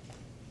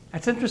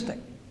 That's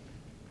interesting.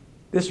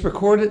 This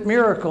recorded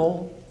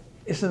miracle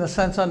is in a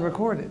sense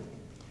unrecorded.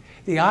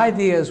 The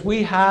idea is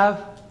we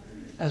have,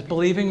 as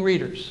believing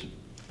readers,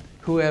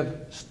 who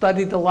have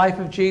studied the life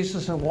of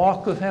Jesus and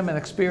walked with him and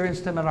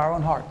experienced him in our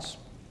own hearts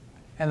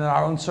and in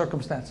our own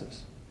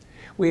circumstances.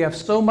 We have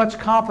so much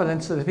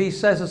confidence that if he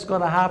says it's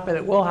going to happen,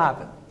 it will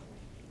happen,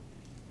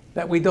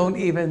 that we don't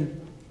even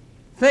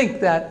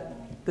think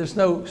that there's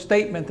no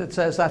statement that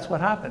says that's what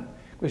happened.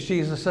 Because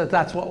Jesus said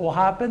that's what will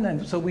happen,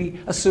 and so we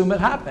assume it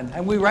happened,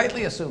 and we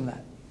rightly assume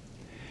that.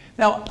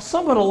 Now,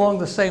 somewhat along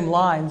the same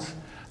lines,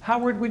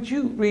 Howard, would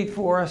you read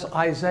for us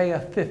Isaiah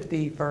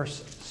 50,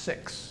 verse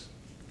 6?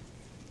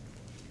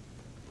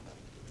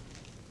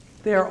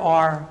 There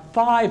are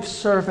 5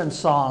 servant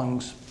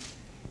songs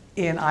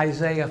in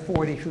Isaiah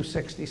 40 through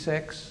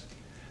 66.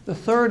 The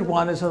third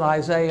one is in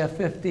Isaiah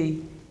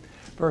 50,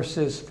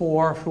 verses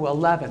 4 through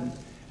 11.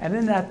 And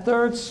in that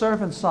third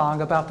servant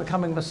song about the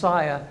coming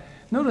Messiah,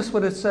 notice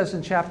what it says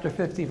in chapter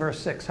 50, verse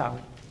 6,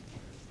 Howard.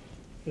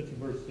 50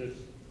 verse 6.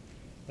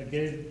 I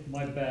gave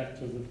my back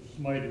to the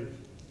smiters,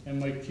 and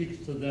my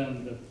cheeks to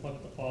them that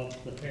plucked off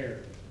the hair.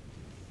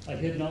 I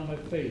hid not my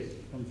face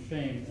from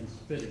shame and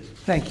spitting.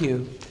 Thank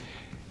you.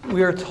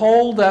 We are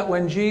told that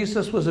when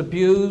Jesus was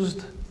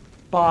abused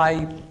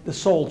by the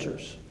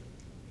soldiers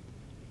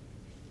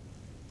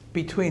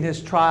between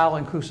his trial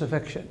and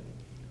crucifixion,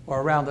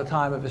 or around the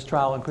time of his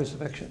trial and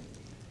crucifixion,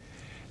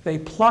 they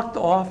plucked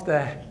off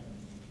the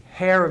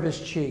hair of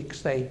his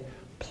cheeks. They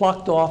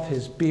plucked off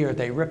his beard.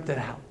 They ripped it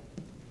out.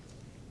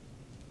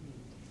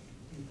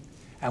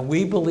 And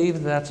we believe that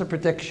that's a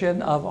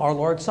prediction of our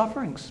Lord's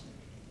sufferings.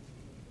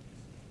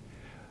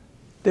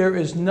 There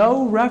is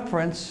no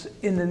reference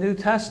in the New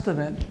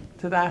Testament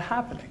to that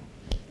happening.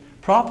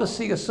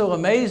 Prophecy is so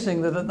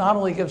amazing that it not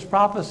only gives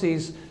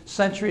prophecies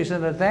centuries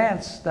in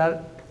advance,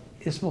 that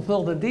is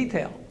fulfilled in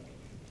detail.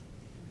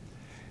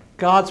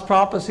 God's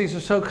prophecies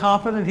are so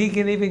confident he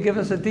can even give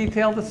us a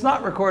detail that's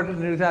not recorded in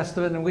the New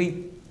Testament, and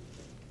we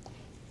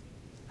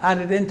add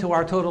it into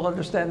our total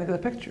understanding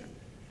of the picture.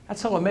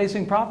 That's how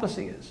amazing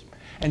prophecy is.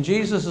 And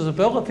Jesus'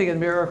 ability in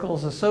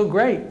miracles is so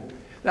great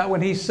that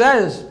when he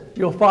says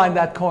you'll find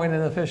that coin in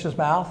the fish's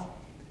mouth,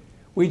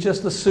 we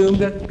just assume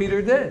that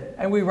Peter did,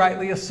 and we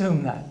rightly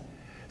assume that.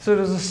 So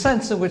there's a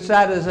sense in which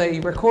that is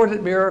a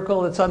recorded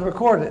miracle that's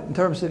unrecorded in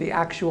terms of the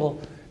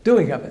actual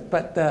doing of it,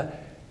 but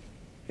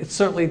it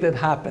certainly did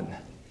happen.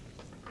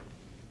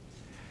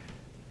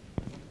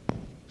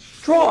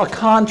 Draw a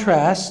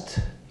contrast.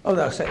 Oh,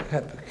 no, I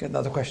have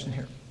another question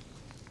here.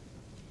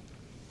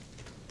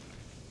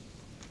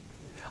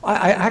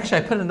 I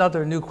put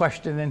another new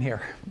question in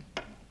here.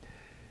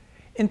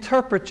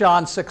 Interpret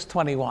John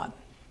 6:21.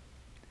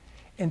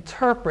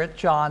 Interpret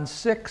John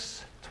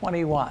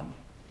 6:21.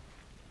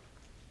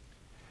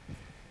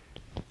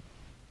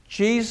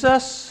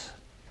 Jesus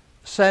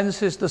sends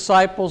his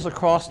disciples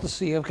across the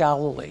Sea of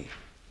Galilee.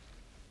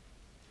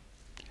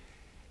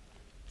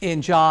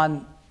 In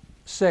John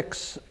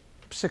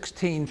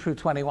 6:16 through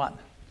 21.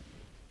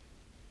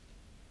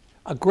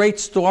 A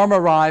great storm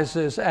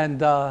arises, and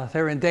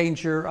they're in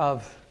danger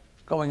of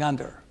going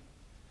under.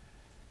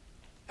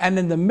 And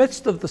in the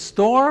midst of the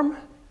storm,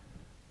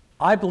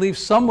 I believe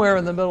somewhere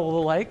in the middle of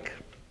the lake,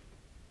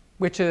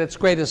 which at its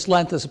greatest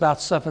length is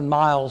about 7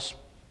 miles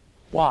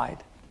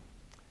wide,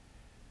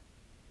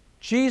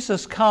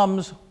 Jesus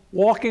comes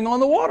walking on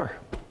the water.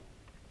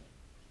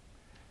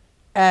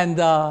 And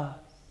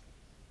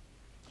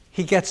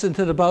he gets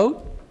into the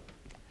boat.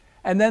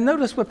 And then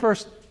notice what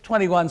verse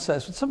 21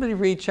 says. Would somebody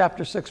read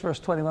chapter 6, verse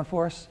 21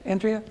 for us?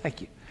 Andrea,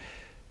 thank you.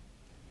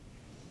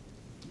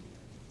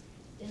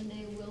 Then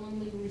they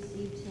willingly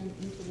received him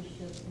into the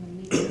ship,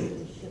 and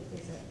immediately the ship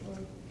was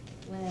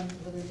at land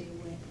whither they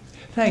went.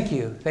 Thank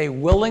you. They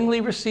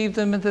willingly received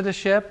him into the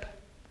ship,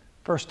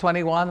 verse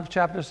 21 of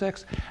chapter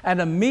 6, and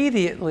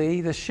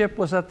immediately the ship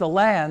was at the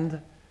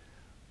land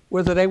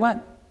whither they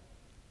went.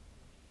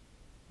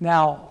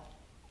 Now,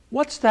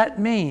 what's that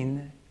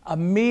mean?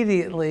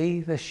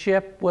 Immediately the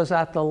ship was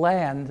at the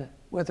land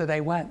whither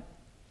they went.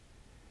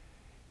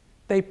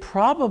 He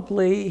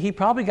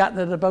probably got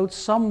into the boat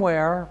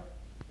somewhere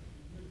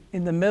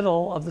in the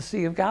middle of the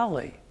Sea of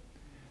Galilee.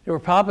 They were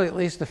probably at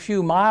least a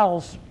few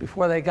miles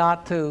before they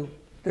got to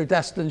their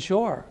destined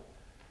shore.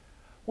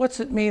 What's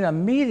it mean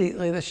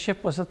immediately the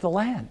ship was at the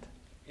land?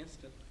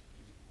 Instantly.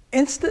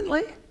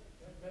 Instantly?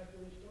 Right back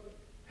where they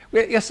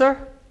started. Yes,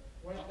 sir?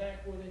 Right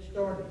back where they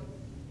started.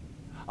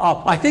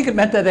 Oh, I think it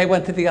meant that they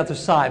went to the other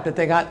side, but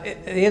they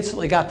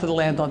instantly got to the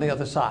land on the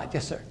other side.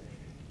 Yes, sir.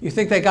 You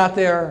think they got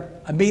there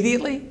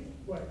immediately?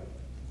 What?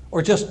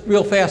 Or just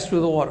real fast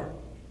through the water?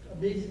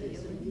 Immediately.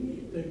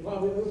 They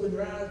probably opened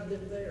their eyes and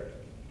been there.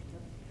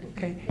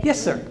 Okay.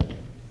 Yes, sir.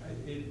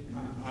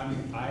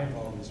 I've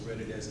always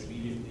read it as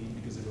immediately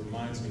because it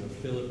reminds me of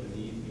Philip and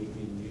the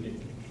Ethiopian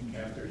eunuch.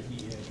 After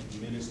he had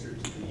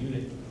ministered to the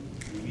eunuch,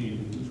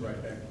 immediately was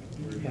right back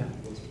where he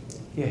was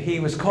before. Yeah, he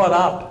was caught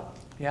up.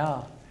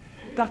 Yeah.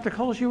 Dr.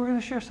 Coles, you were going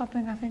to share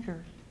something, I think,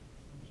 or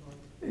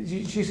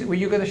were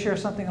you going to share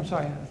something? I'm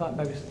sorry, I thought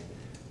maybe.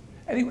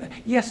 Anyway,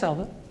 yes,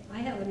 Elva. I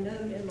have a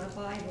note in my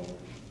Bible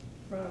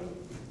from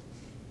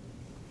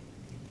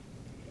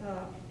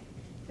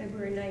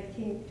February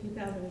 19,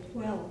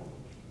 2012,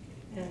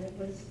 and it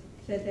was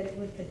said that it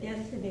was the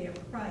destiny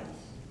of Christ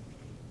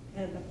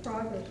and the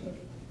progress of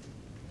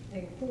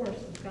a course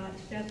of God's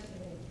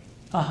destiny.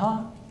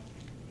 Uh-huh.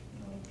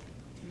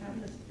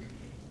 That was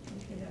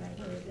something that I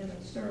heard in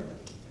a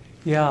service.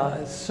 Yeah,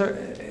 it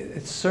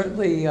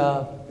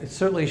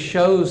certainly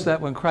shows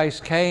that when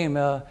Christ came,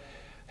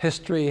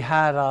 history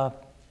had a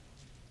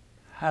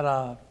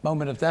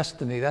moment of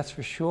destiny, that's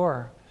for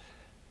sure.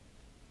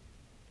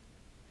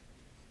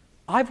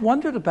 I've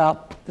wondered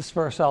about this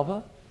verse,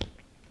 Elva.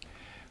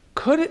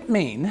 Could it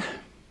mean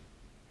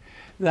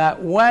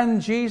that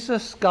when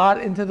Jesus got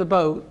into the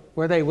boat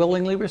where they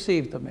willingly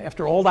received him,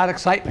 after all that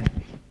excitement,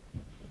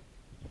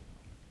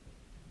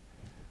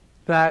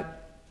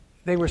 that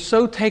they were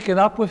so taken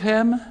up with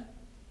him,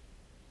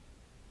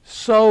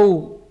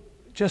 so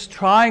just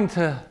trying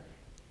to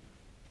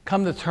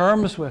come to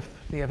terms with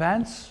the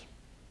events,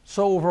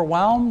 so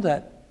overwhelmed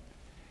that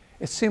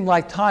it seemed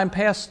like time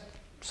passed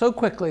so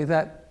quickly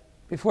that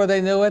before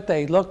they knew it,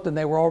 they looked and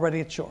they were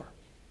already at shore?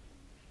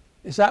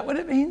 Is that what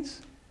it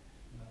means?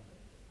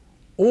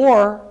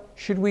 Or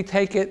should we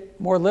take it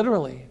more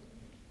literally?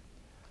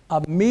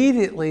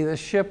 Immediately the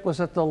ship was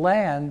at the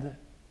land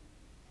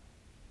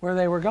where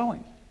they were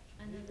going.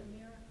 Another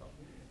miracle.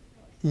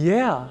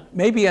 Yeah,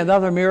 maybe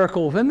another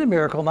miracle within the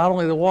miracle, not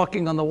only the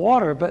walking on the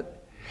water,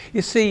 but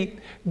you see,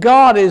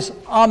 God is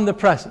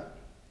omnipresent.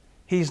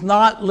 He's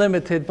not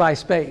limited by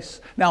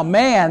space. Now,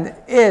 man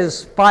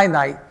is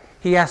finite.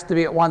 He has to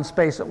be at one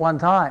space at one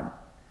time.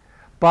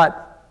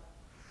 But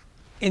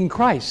in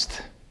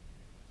Christ,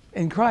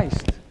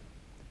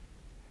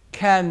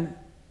 can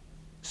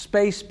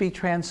space be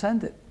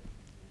transcended,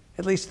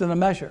 at least in a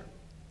measure?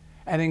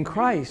 And in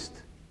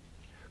Christ,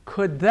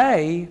 could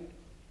they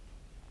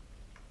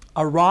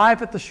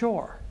arrive at the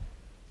shore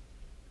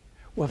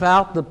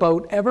without the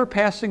boat ever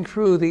passing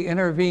through the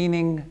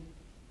intervening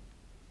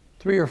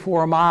 3 or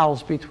 4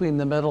 miles between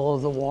the middle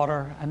of the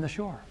water and the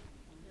shore?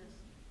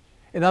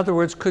 In other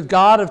words, could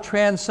God have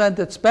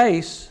transcended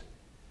space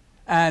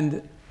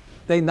and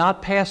they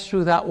not pass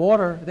through that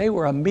water? They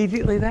were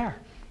immediately there.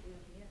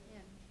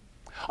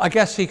 I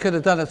guess he could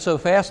have done it so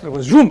fast and it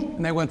was zoom,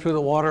 and they went through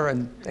the water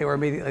and they were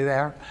immediately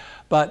there.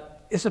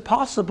 But is it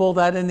possible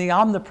that in the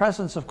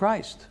omnipresence of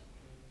Christ,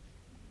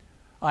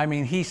 I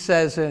mean, he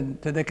says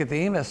to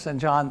Nicodemus in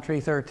John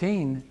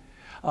 3:13,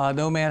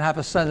 no man hath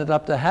ascended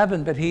up to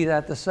heaven, but he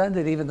that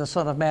descended, even the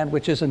Son of Man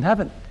which is in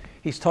heaven.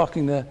 He's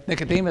talking to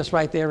Nicodemus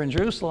right there in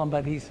Jerusalem,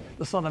 but he's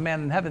the Son of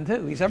Man in heaven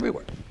too. He's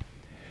everywhere.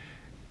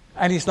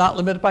 And he's not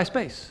limited by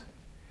space.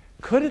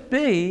 Could it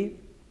be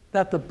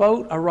that the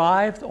boat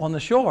arrived on the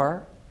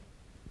shore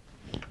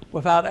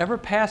without ever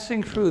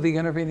passing through the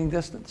intervening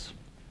distance?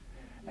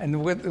 And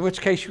in which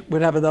case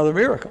we'd have another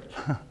miracle.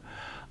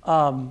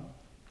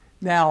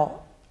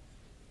 Now,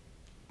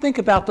 think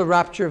about the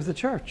rapture of the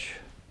church.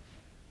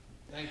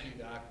 Thank you,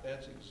 Doc.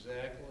 That's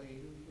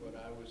exactly what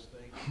I was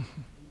thinking.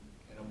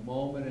 In a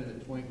moment, in the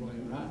twinkling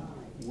of an eye,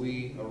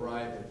 we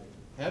arrive at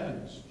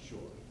heaven's shore.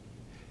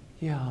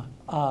 Yeah.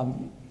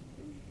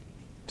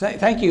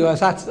 Thank you.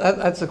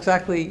 That's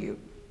exactly.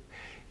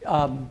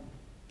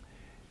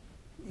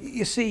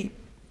 You see,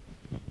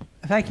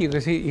 thank you,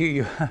 because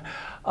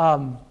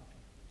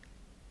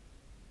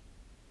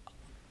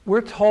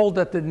we're told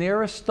that the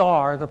nearest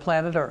star, the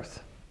planet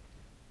Earth,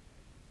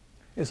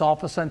 is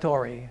Alpha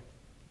Centauri.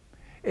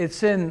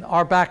 It's in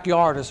our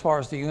backyard as far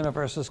as the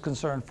universe is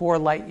concerned, 4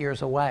 light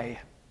years away.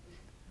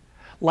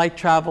 Light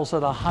travels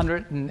at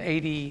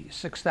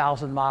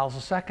 186,000 miles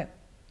a second.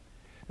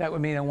 That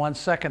would mean in 1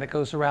 second it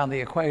goes around the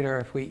equator,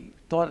 if we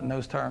thought in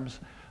those terms,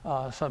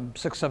 some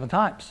 6-7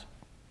 times.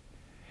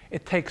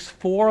 It takes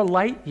 4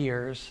 light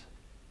years,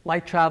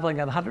 light traveling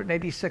at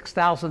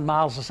 186,000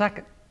 miles a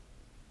second,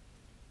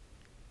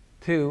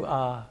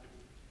 to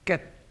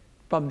get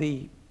from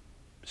the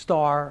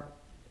star,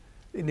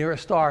 the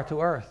nearest star to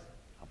Earth,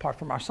 apart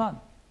from our sun.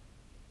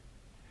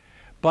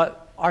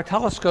 But our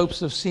telescopes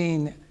have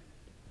seen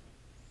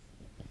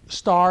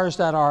stars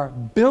that are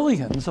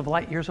billions of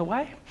light years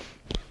away.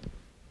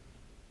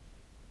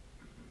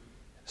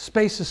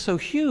 Space is so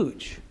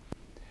huge.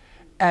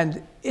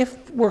 And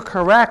if we're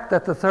correct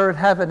that the third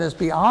heaven is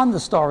beyond the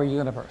starry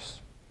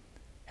universe,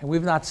 and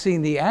we've not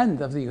seen the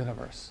end of the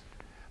universe,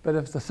 but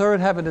if the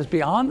third heaven is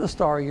beyond the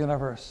starry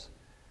universe,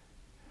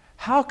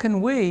 how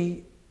can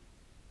we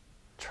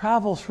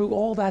travel through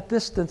all that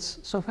distance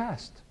so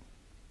fast?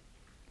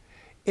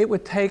 It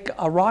would take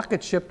a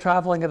rocket ship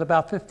traveling at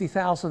about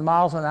 50,000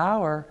 miles an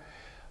hour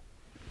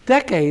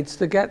decades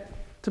to get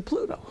to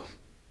Pluto.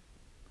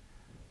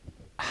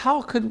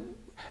 How could,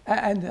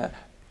 and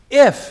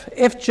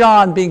if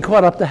John, being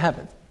caught up to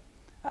heaven,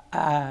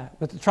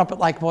 with the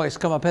trumpet-like voice,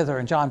 come up hither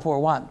in John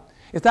 4:1,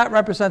 if that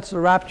represents the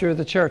rapture of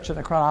the church in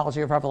the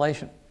chronology of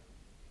Revelation,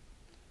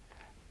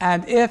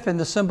 and if in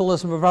the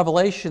symbolism of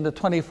Revelation, the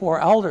 24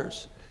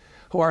 elders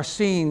who are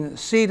seen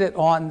seated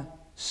on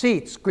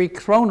seats,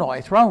 Greek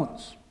thronoi,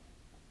 thrones,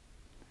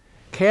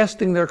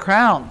 casting their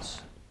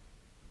crowns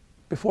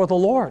before the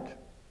Lord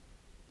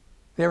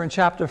They're in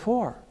chapter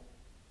 4.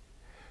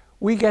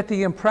 We get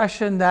the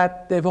impression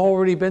that they've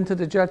already been to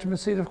the judgment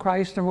seat of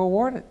Christ and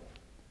rewarded.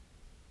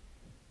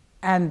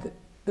 And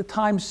the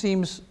time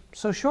seems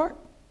so short.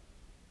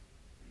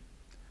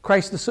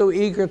 Christ is so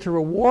eager to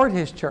reward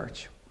his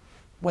church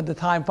when the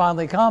time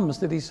finally comes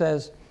that he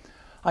says,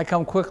 I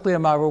come quickly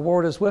and my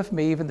reward is with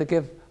me, even to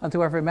give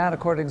unto every man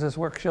according as his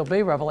work shall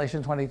be,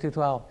 Revelation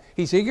 22:12.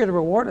 He's eager to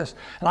reward us.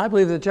 And I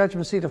believe the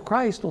judgment seat of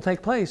Christ will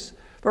take place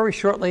very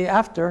shortly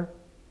after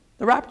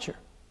the rapture.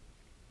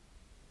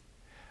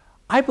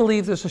 I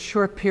believe there's a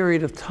short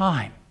period of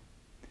time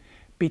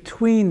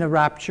between the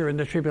rapture and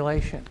the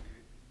tribulation,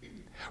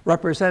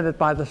 represented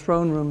by the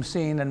throne room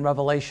scene in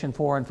Revelation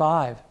 4 and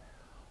 5.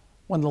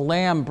 When the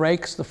Lamb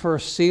breaks the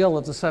first seal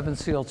of the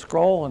seven-sealed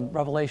scroll in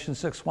Revelation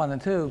 6, 1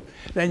 and 2,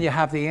 then you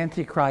have the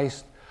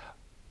Antichrist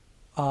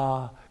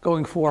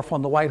going forth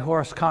on the white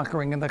horse,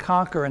 conquering and the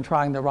conqueror and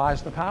trying to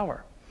rise to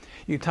power.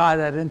 You tie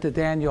that into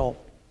Daniel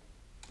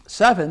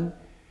 7.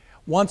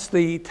 Once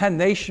the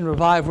 10-nation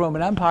revived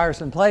Roman Empire is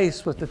in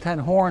place with the 10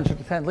 horns or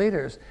the 10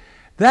 leaders,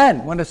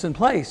 then when it's in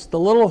place, the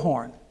little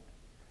horn,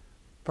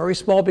 very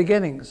small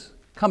beginnings,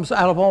 comes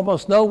out of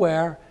almost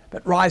nowhere,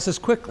 but rises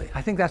quickly.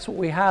 I think that's what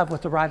we have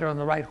with the rider on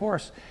the right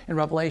horse in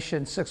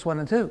Revelation 6, 1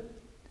 and 2.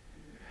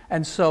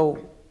 And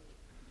so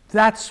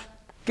that's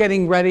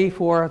getting ready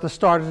for the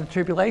start of the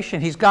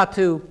tribulation. He's got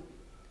to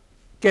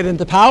get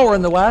into power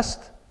in the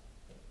West,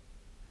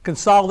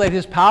 consolidate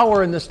his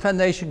power in this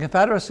 10-nation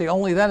confederacy.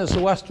 Only then, as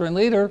the Western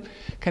leader,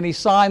 can he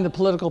sign the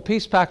political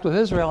peace pact with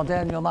Israel in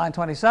Daniel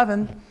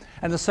 9:27,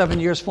 and the 7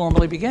 years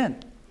formally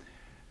begin.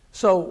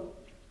 So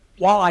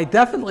while I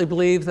definitely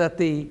believe that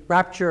the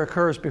rapture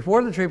occurs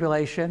before the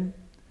tribulation,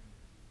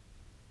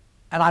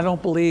 and I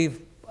don't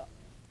believe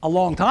a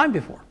long time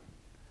before,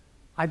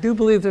 I do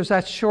believe there's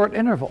that short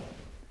interval.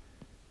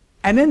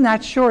 And in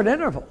that short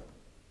interval,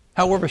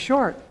 however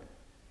short,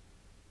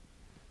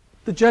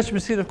 the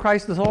judgment seat of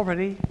Christ has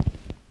already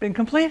been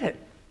completed.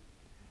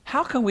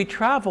 How can we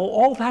travel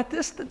all that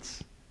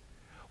distance?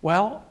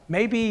 Well,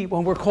 maybe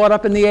when we're caught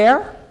up in the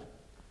air,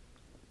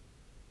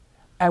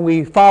 and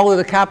we follow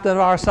the captain of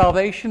our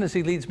salvation as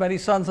he leads many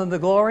sons unto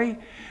glory,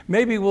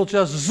 maybe we'll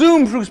just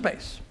zoom through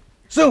space.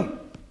 Zoom.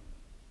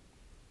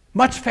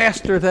 Much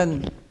faster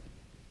than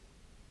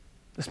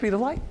the speed of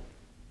light.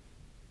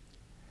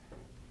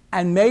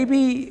 And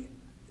maybe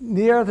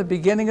near the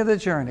beginning of the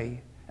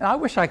journey, and I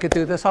wish I could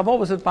do this. I've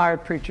always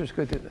admired preachers who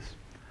could do this.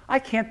 I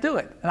can't do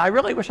it, and I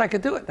really wish I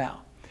could do it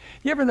now.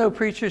 You ever know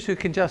preachers who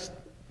can just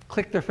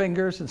click their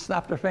fingers and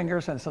snap their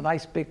fingers, and it's a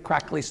nice big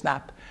crackly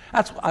snap?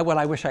 That's what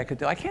I wish I could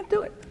do. I can't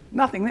do it.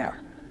 Nothing there.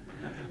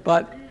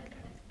 But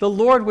the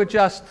Lord would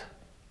just,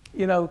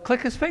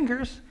 click his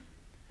fingers,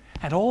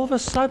 and all of a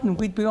sudden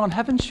we'd be on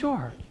heaven's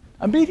shore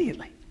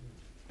immediately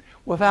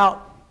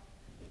without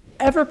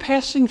ever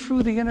passing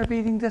through the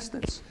intervening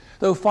distance.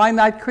 Though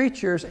finite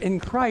creatures,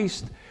 in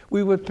Christ,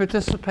 we would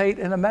participate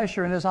in a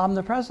measure in his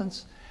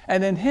omnipresence,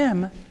 and in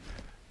him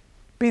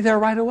be there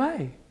right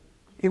away.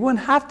 It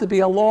wouldn't have to be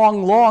a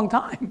long, long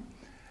time.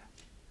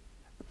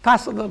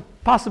 The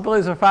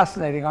possibilities are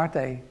fascinating, aren't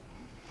they?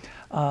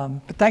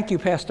 But thank you,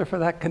 Pastor, for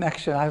that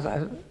connection.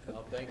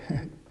 Thank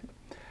you.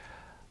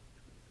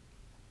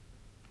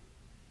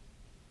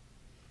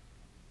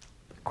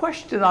 The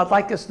question I'd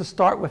like us to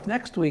start with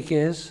next week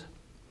is,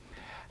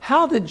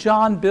 how did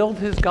John build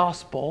his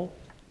gospel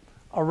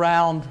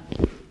around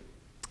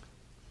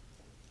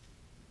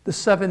the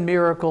 7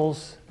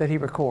 miracles that he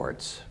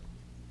records?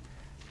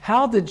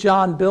 How did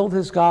John build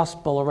his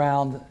gospel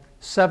around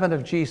 7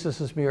 of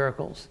Jesus'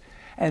 miracles?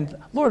 And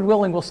Lord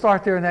willing, we'll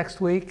start there next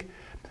week.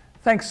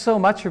 Thanks so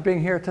much for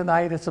being here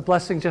tonight. It's a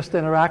blessing just to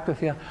interact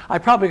with you. I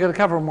probably going to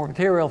cover more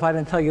material if I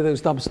didn't tell you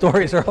those dumb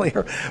stories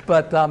earlier.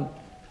 But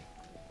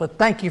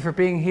thank you for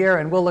being here,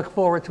 and we'll look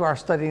forward to our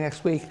study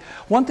next week.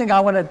 One thing I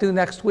want to do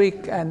next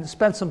week and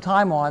spend some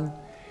time on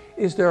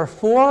is there are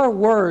 4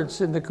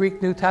 words in the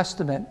Greek New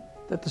Testament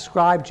that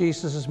describe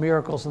Jesus'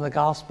 miracles in the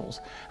Gospels.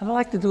 And I'd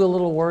like to do a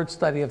little word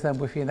study of them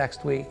with you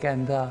next week,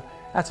 and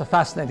that's a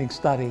fascinating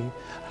study.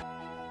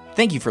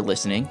 Thank you for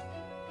listening.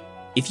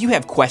 If you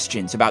have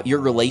questions about your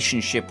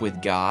relationship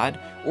with God,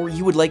 or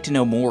you would like to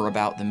know more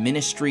about the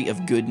ministry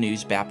of Good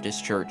News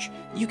Baptist Church,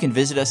 you can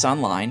visit us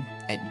online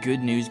at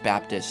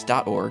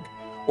goodnewsbaptist.org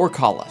or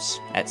call us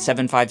at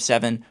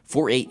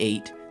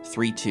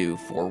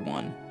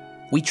 757-488-3241.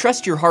 We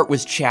trust your heart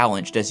was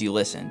challenged as you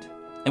listened,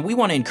 and we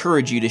want to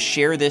encourage you to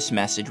share this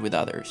message with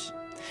others.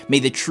 May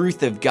the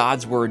truth of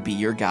God's Word be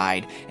your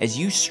guide as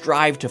you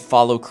strive to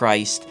follow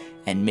Christ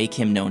and make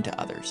Him known to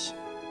others.